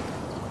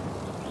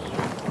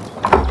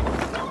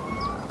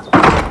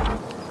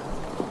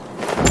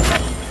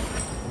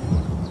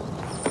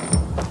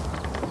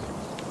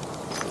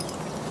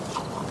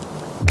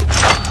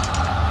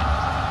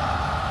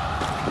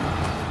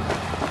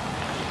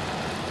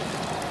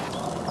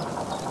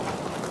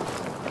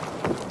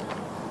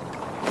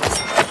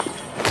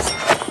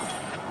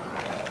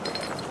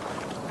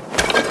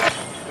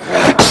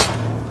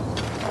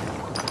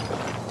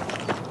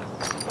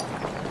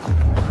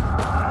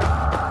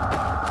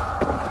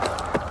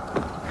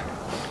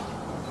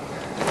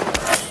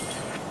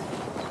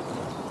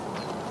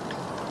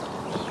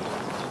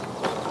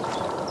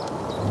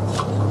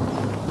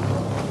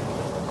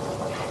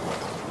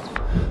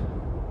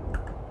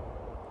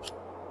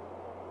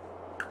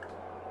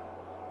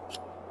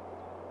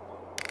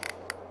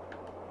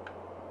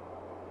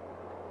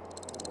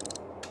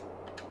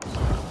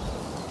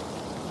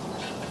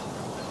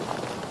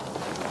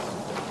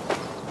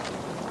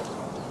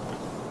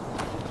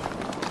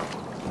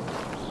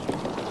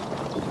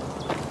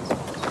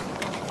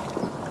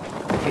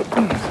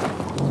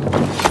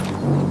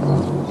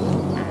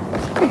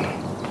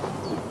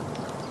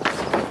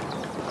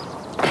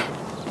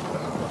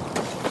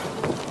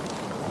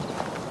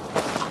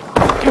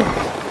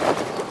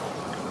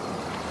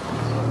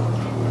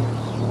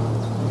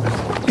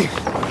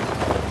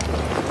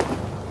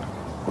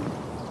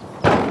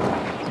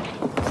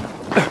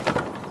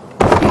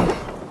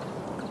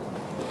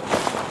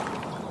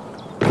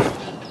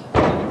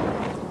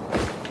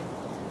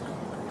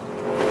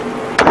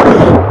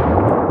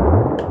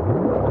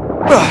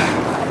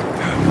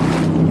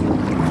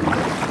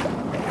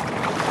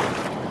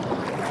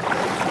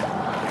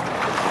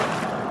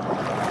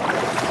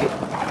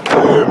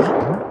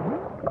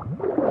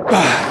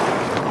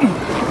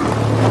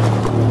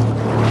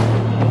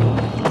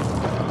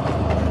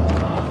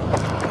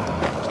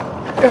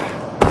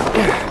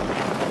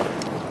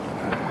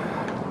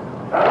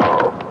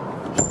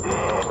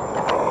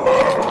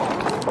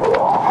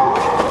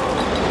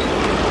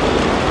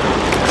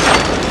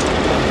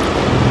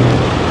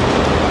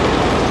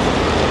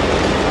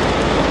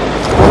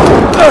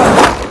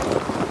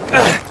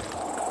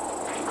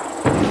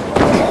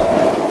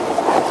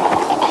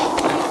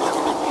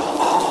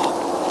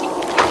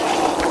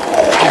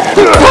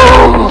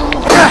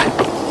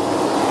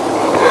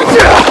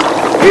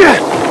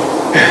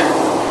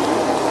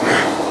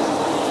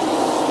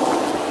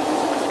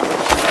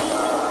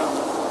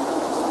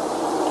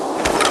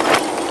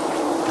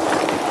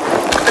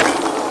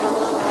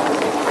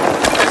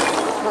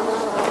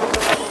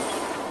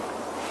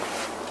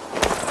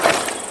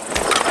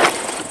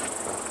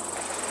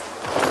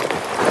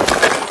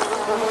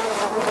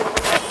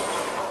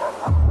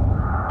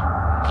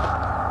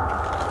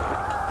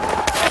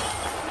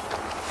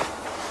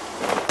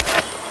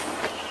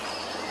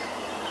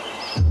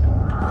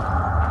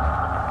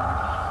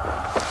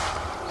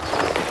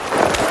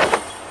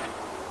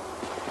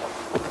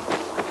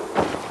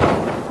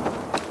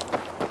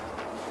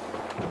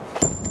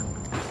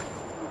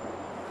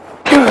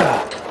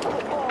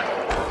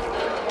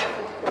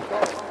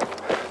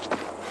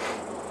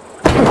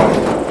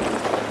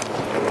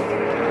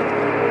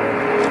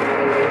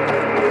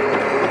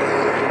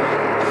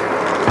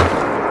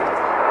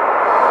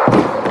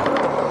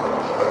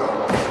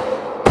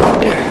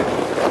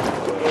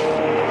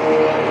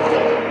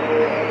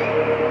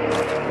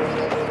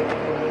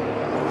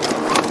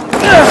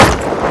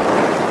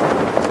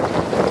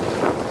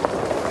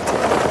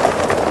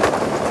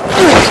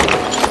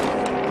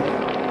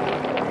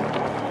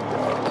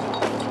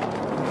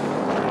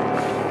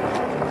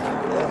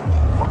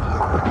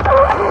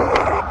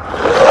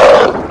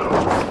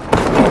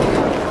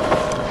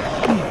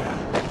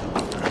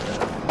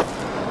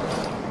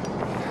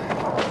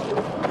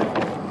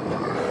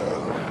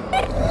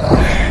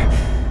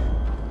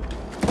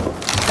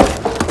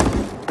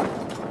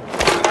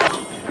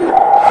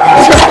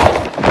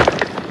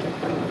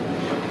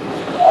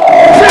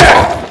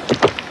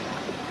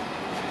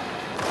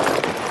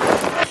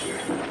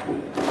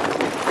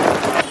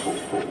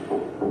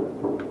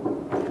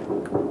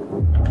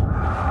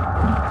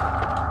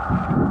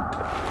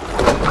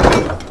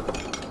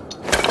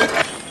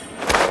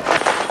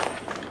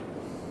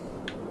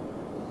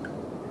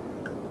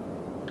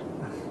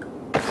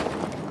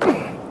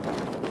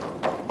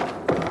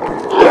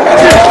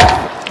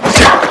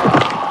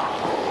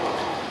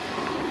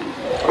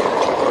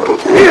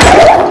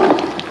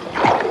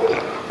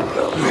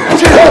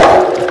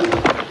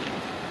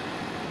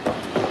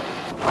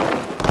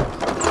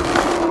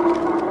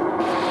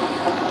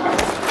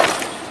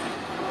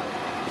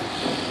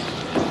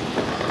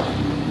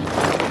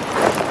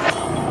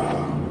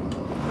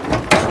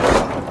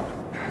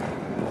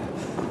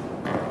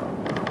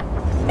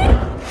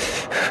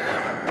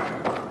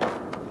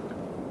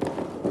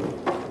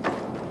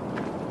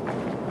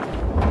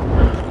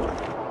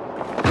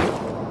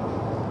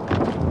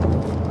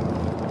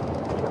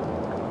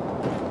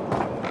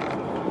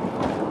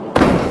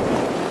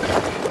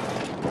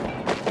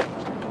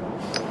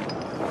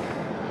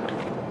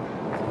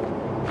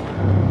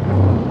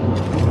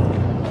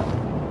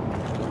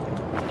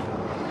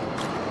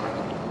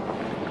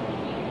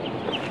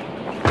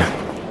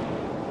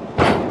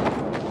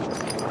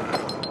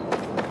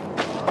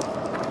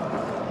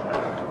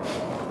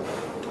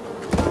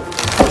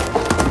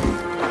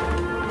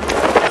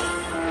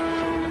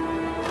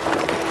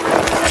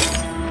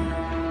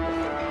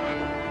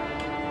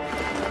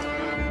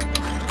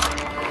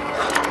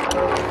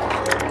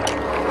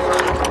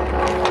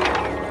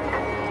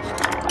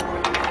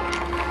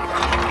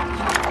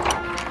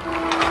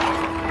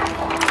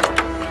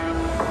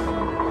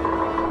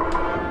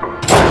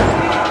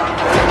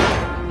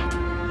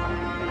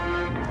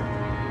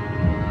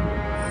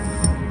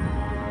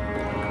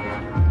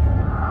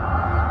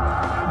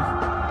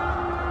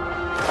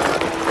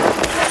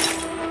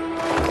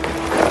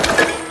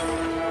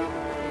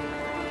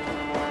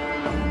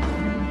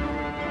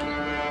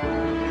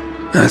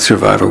 That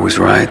survivor was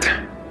right.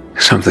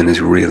 Something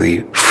is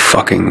really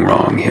fucking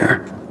wrong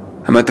here.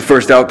 I'm at the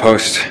first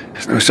outpost.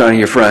 There's no sign of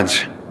your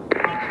friends.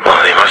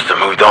 Well, they must have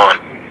moved on.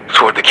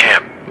 Toward the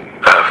camp.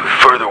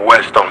 Further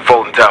west on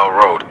Fulton Tower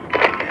Road.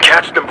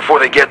 Catch them before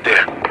they get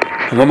there.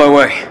 I'm on my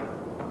way.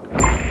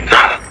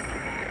 No.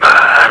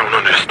 I don't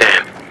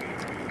understand.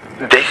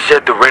 They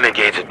said the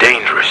renegades are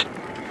dangerous,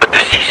 but the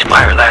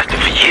ceasefire lasted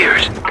for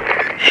years.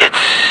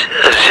 It's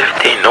as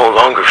if they no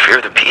longer fear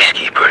the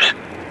peacekeepers.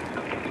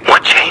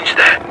 What changed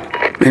that?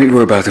 Maybe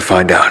we're about to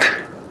find out.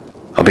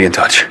 I'll be in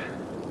touch.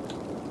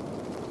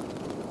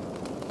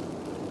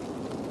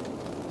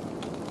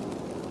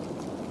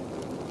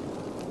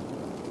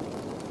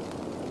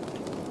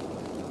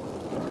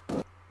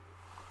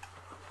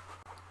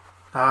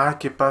 Ah,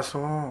 ¿qué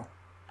pasó?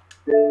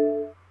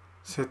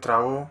 Se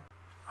trabó.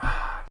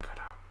 Ah,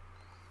 carajo.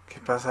 ¿Qué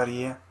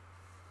pasaría?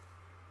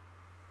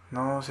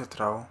 No, se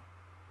trabó.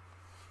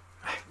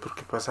 Ay, ¿por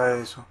qué pasa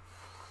eso?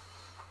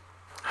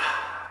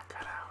 Ah,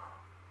 carajo.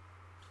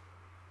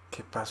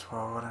 ¿Qué pasó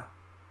ahora?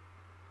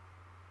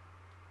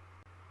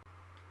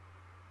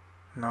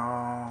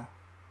 No.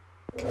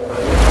 ¿Qué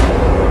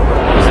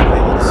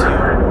pasó?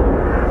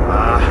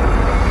 Ah,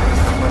 ¿qué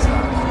está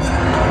pasando?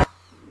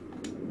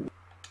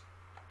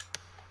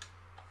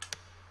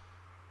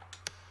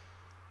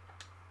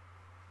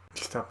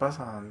 ¿Qué está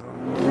pasando?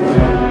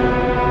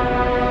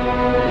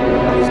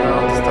 O sea,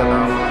 ¿dónde está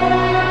Lawan?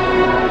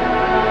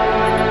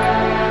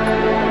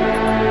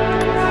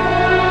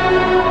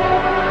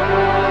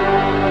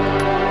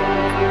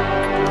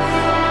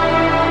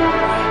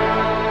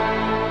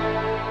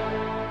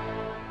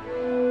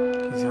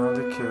 ¿Quién sabe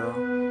dónde quedó?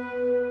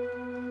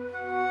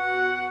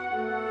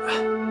 Ah,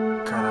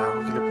 carajo,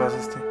 ¿qué le pasa a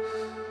este?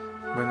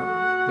 Bueno,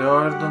 debo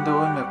ver dónde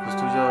voy. Me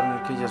acuesto ya a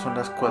dormir, que ya son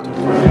las 4:40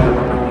 de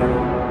la mañana.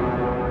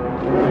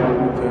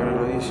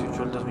 Febrero 18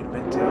 del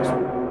 2022,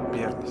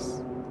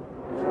 viernes.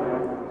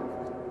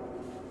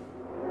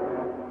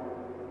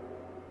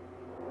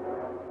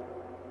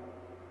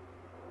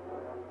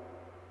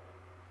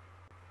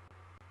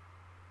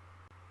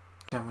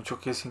 Ya mucho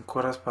que 5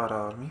 horas para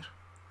dormir,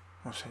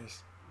 o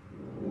 6.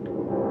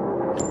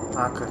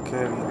 Ah, acá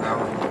quedé bien, ah,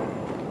 bueno.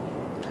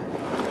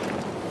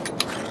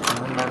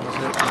 No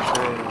sé.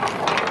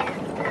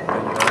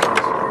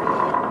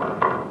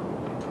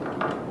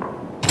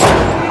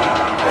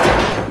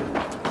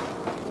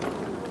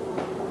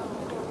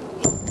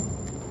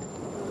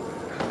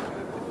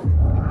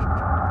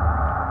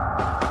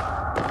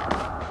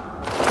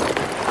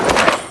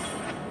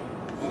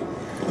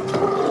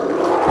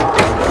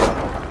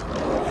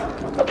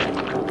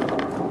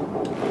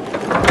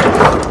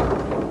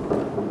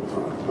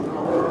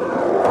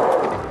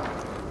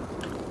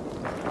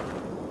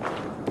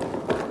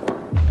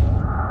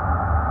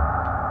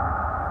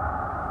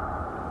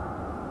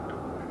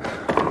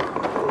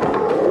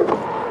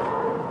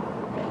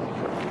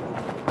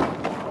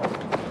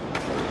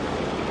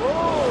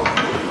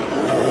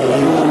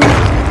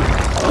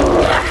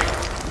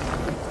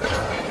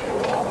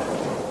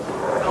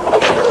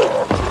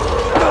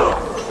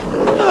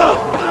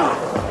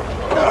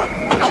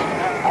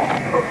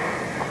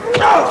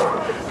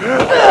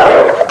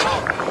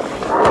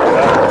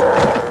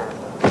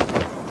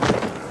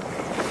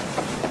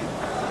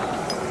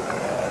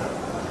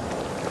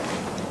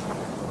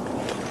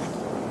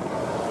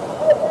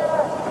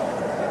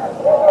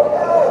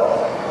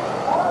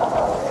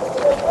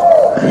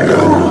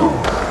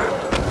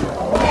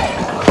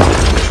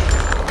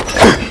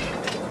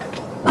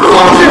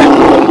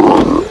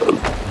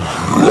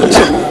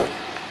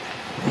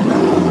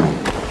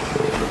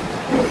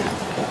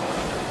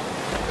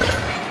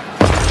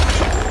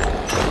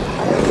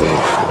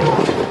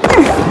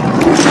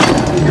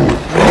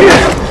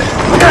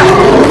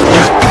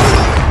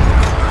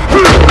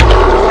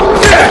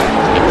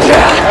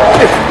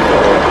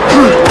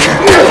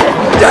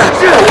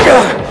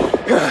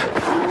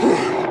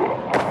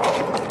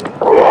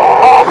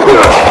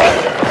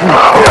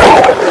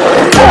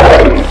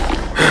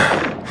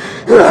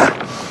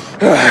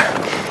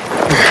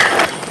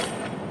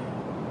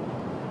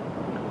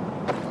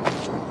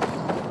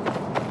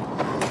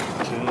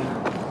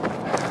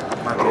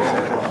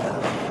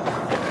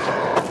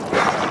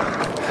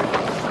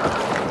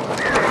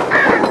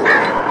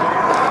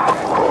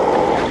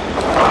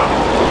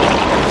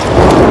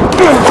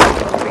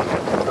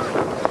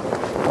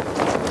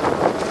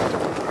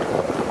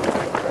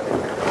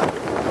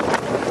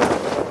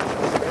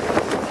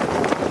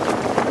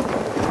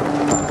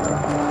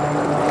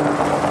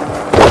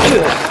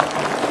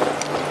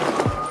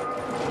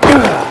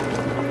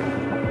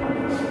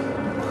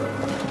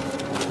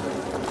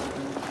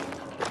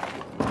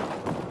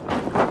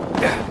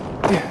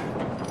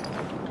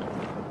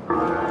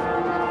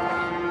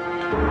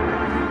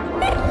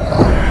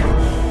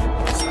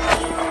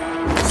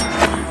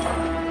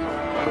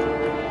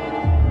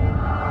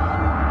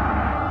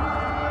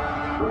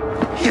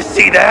 You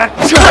see that?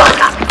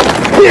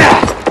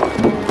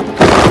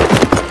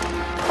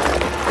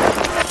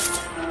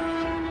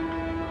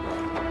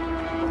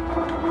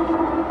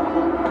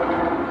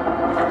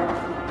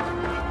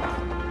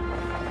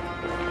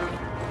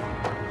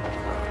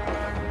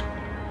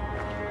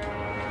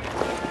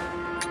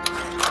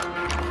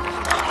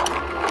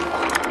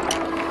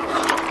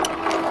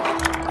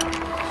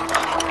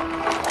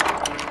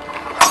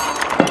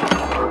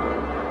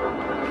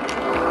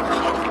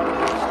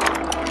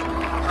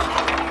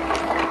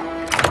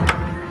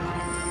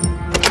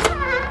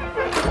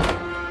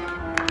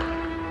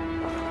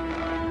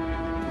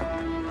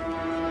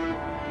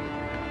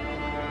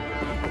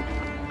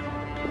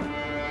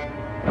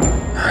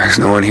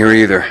 There's no one here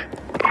either.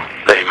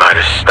 They might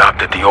have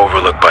stopped at the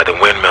overlook by the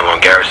windmill on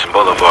Garrison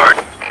Boulevard.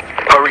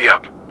 Hurry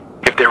up.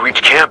 If they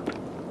reach camp,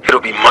 it'll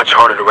be much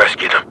harder to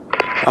rescue them.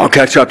 I'll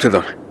catch up to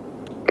them.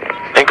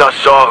 Think I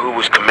saw who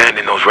was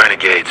commanding those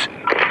renegades.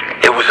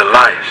 It was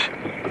Elias.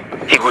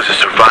 He was a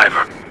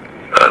survivor.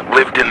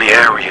 Lived in the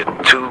area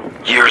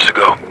 2 years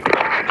ago.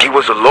 He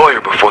was a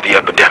lawyer before the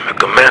epidemic,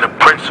 a man of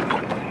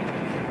principle.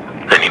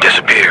 Then he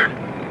disappeared.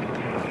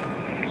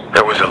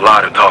 There was a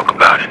lot of talk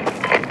about it.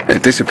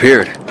 It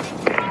disappeared?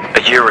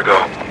 A year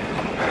ago,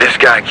 this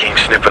guy came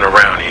sniffing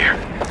around here.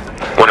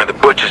 One of the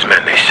butcher's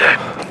men, they said.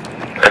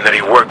 And that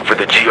he worked for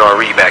the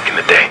GRE back in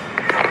the day.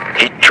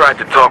 He tried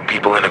to talk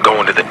people into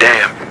going to the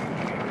dam.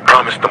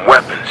 Promised them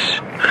weapons.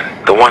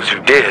 And the ones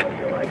who did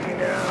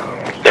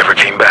never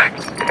came back.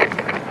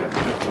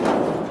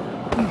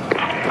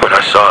 When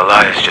I saw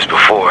Elias just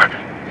before,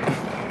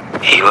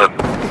 he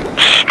looked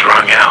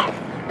strung out.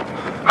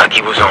 Like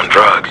he was on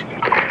drugs.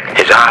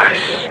 His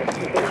eyes,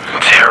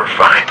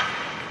 terrifying.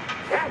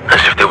 As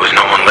if there was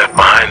no one left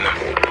behind them.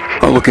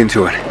 I'll look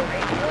into it.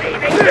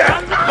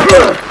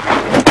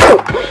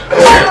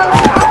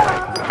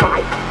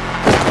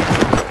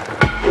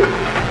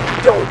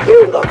 Don't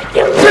you look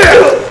guilty!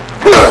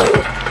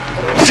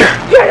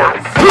 Get out!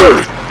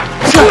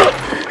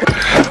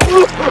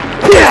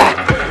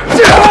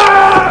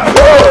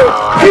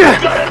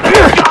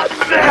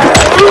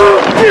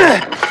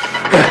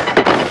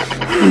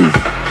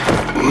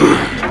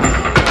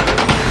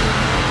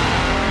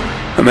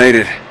 I made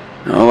it.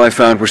 All I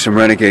found were some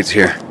renegades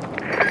here.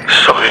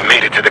 So they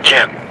made it to the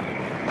camp.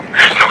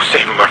 There's no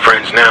saving my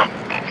friends now.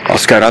 I'll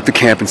scout out the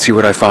camp and see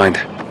what I find.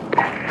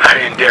 I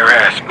didn't dare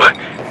ask, but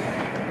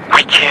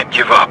we can't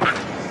give up.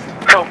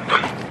 Help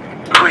them,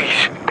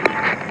 please.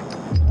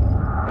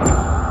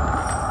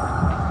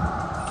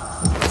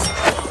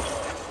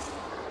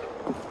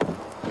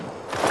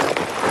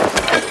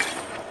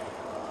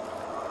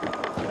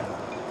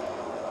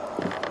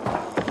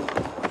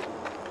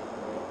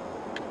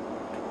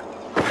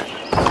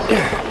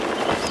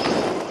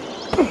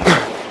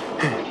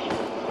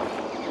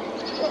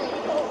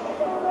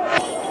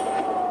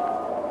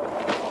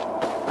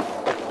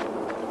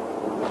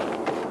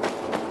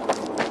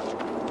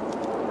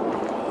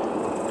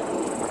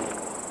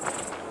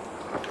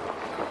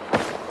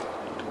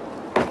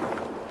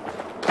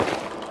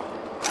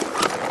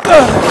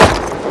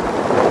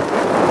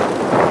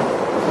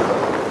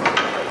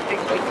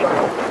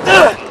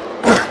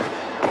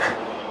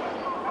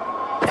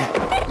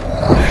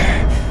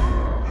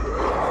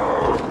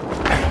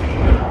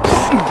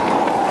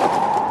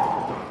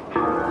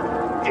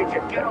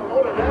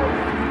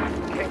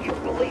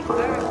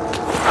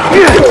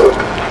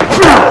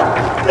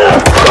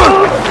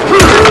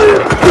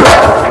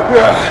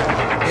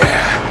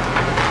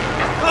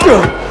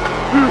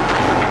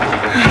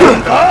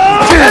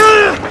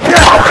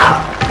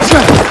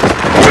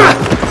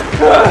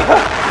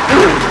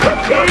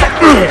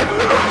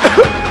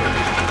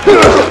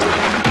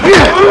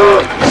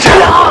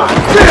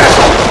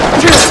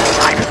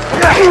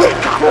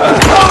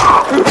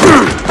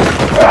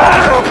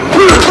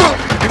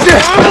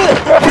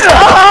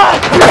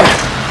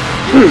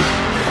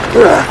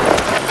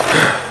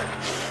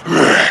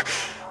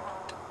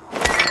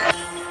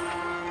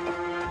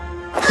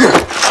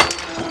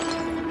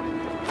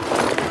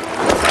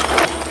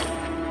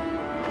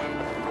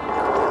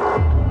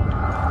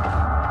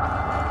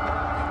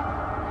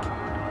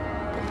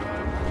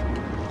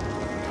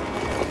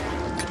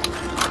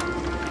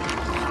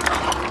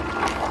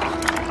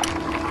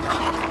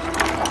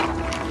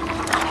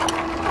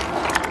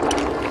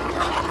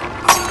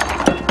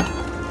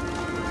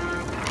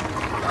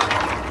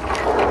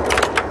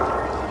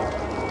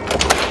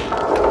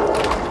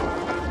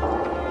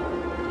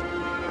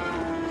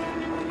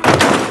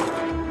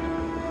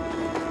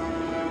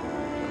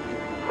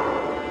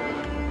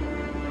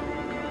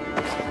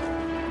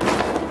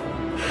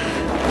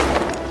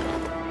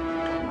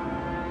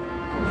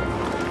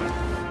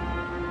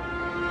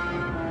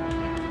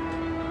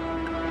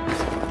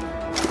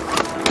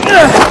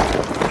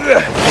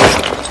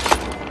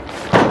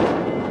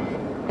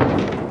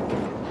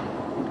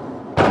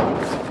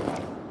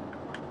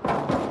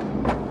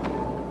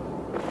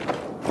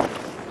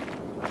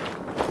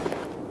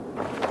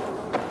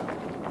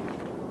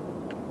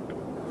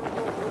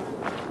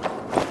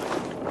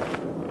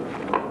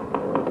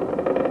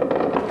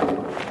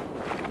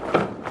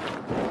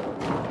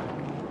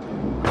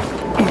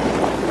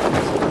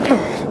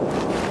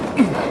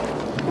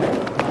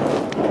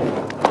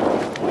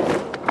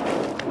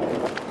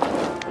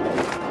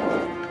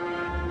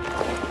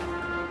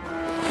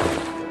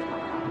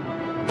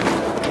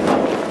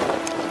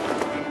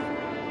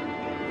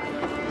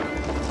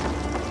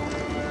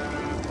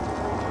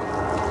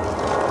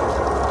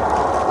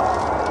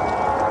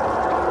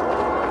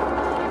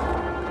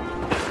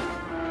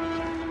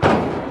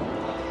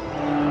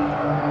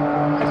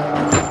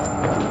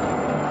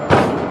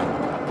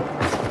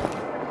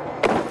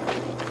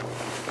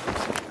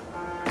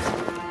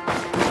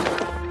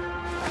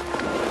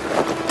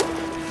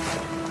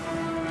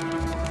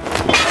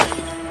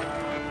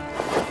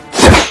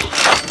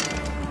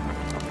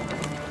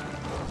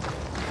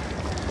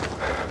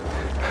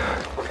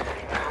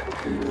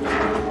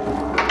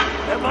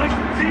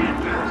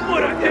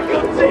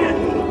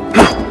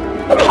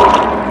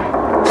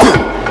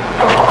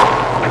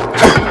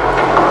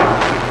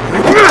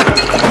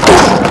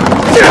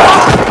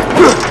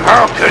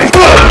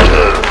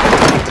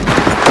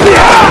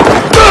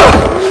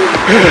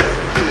 Ugh.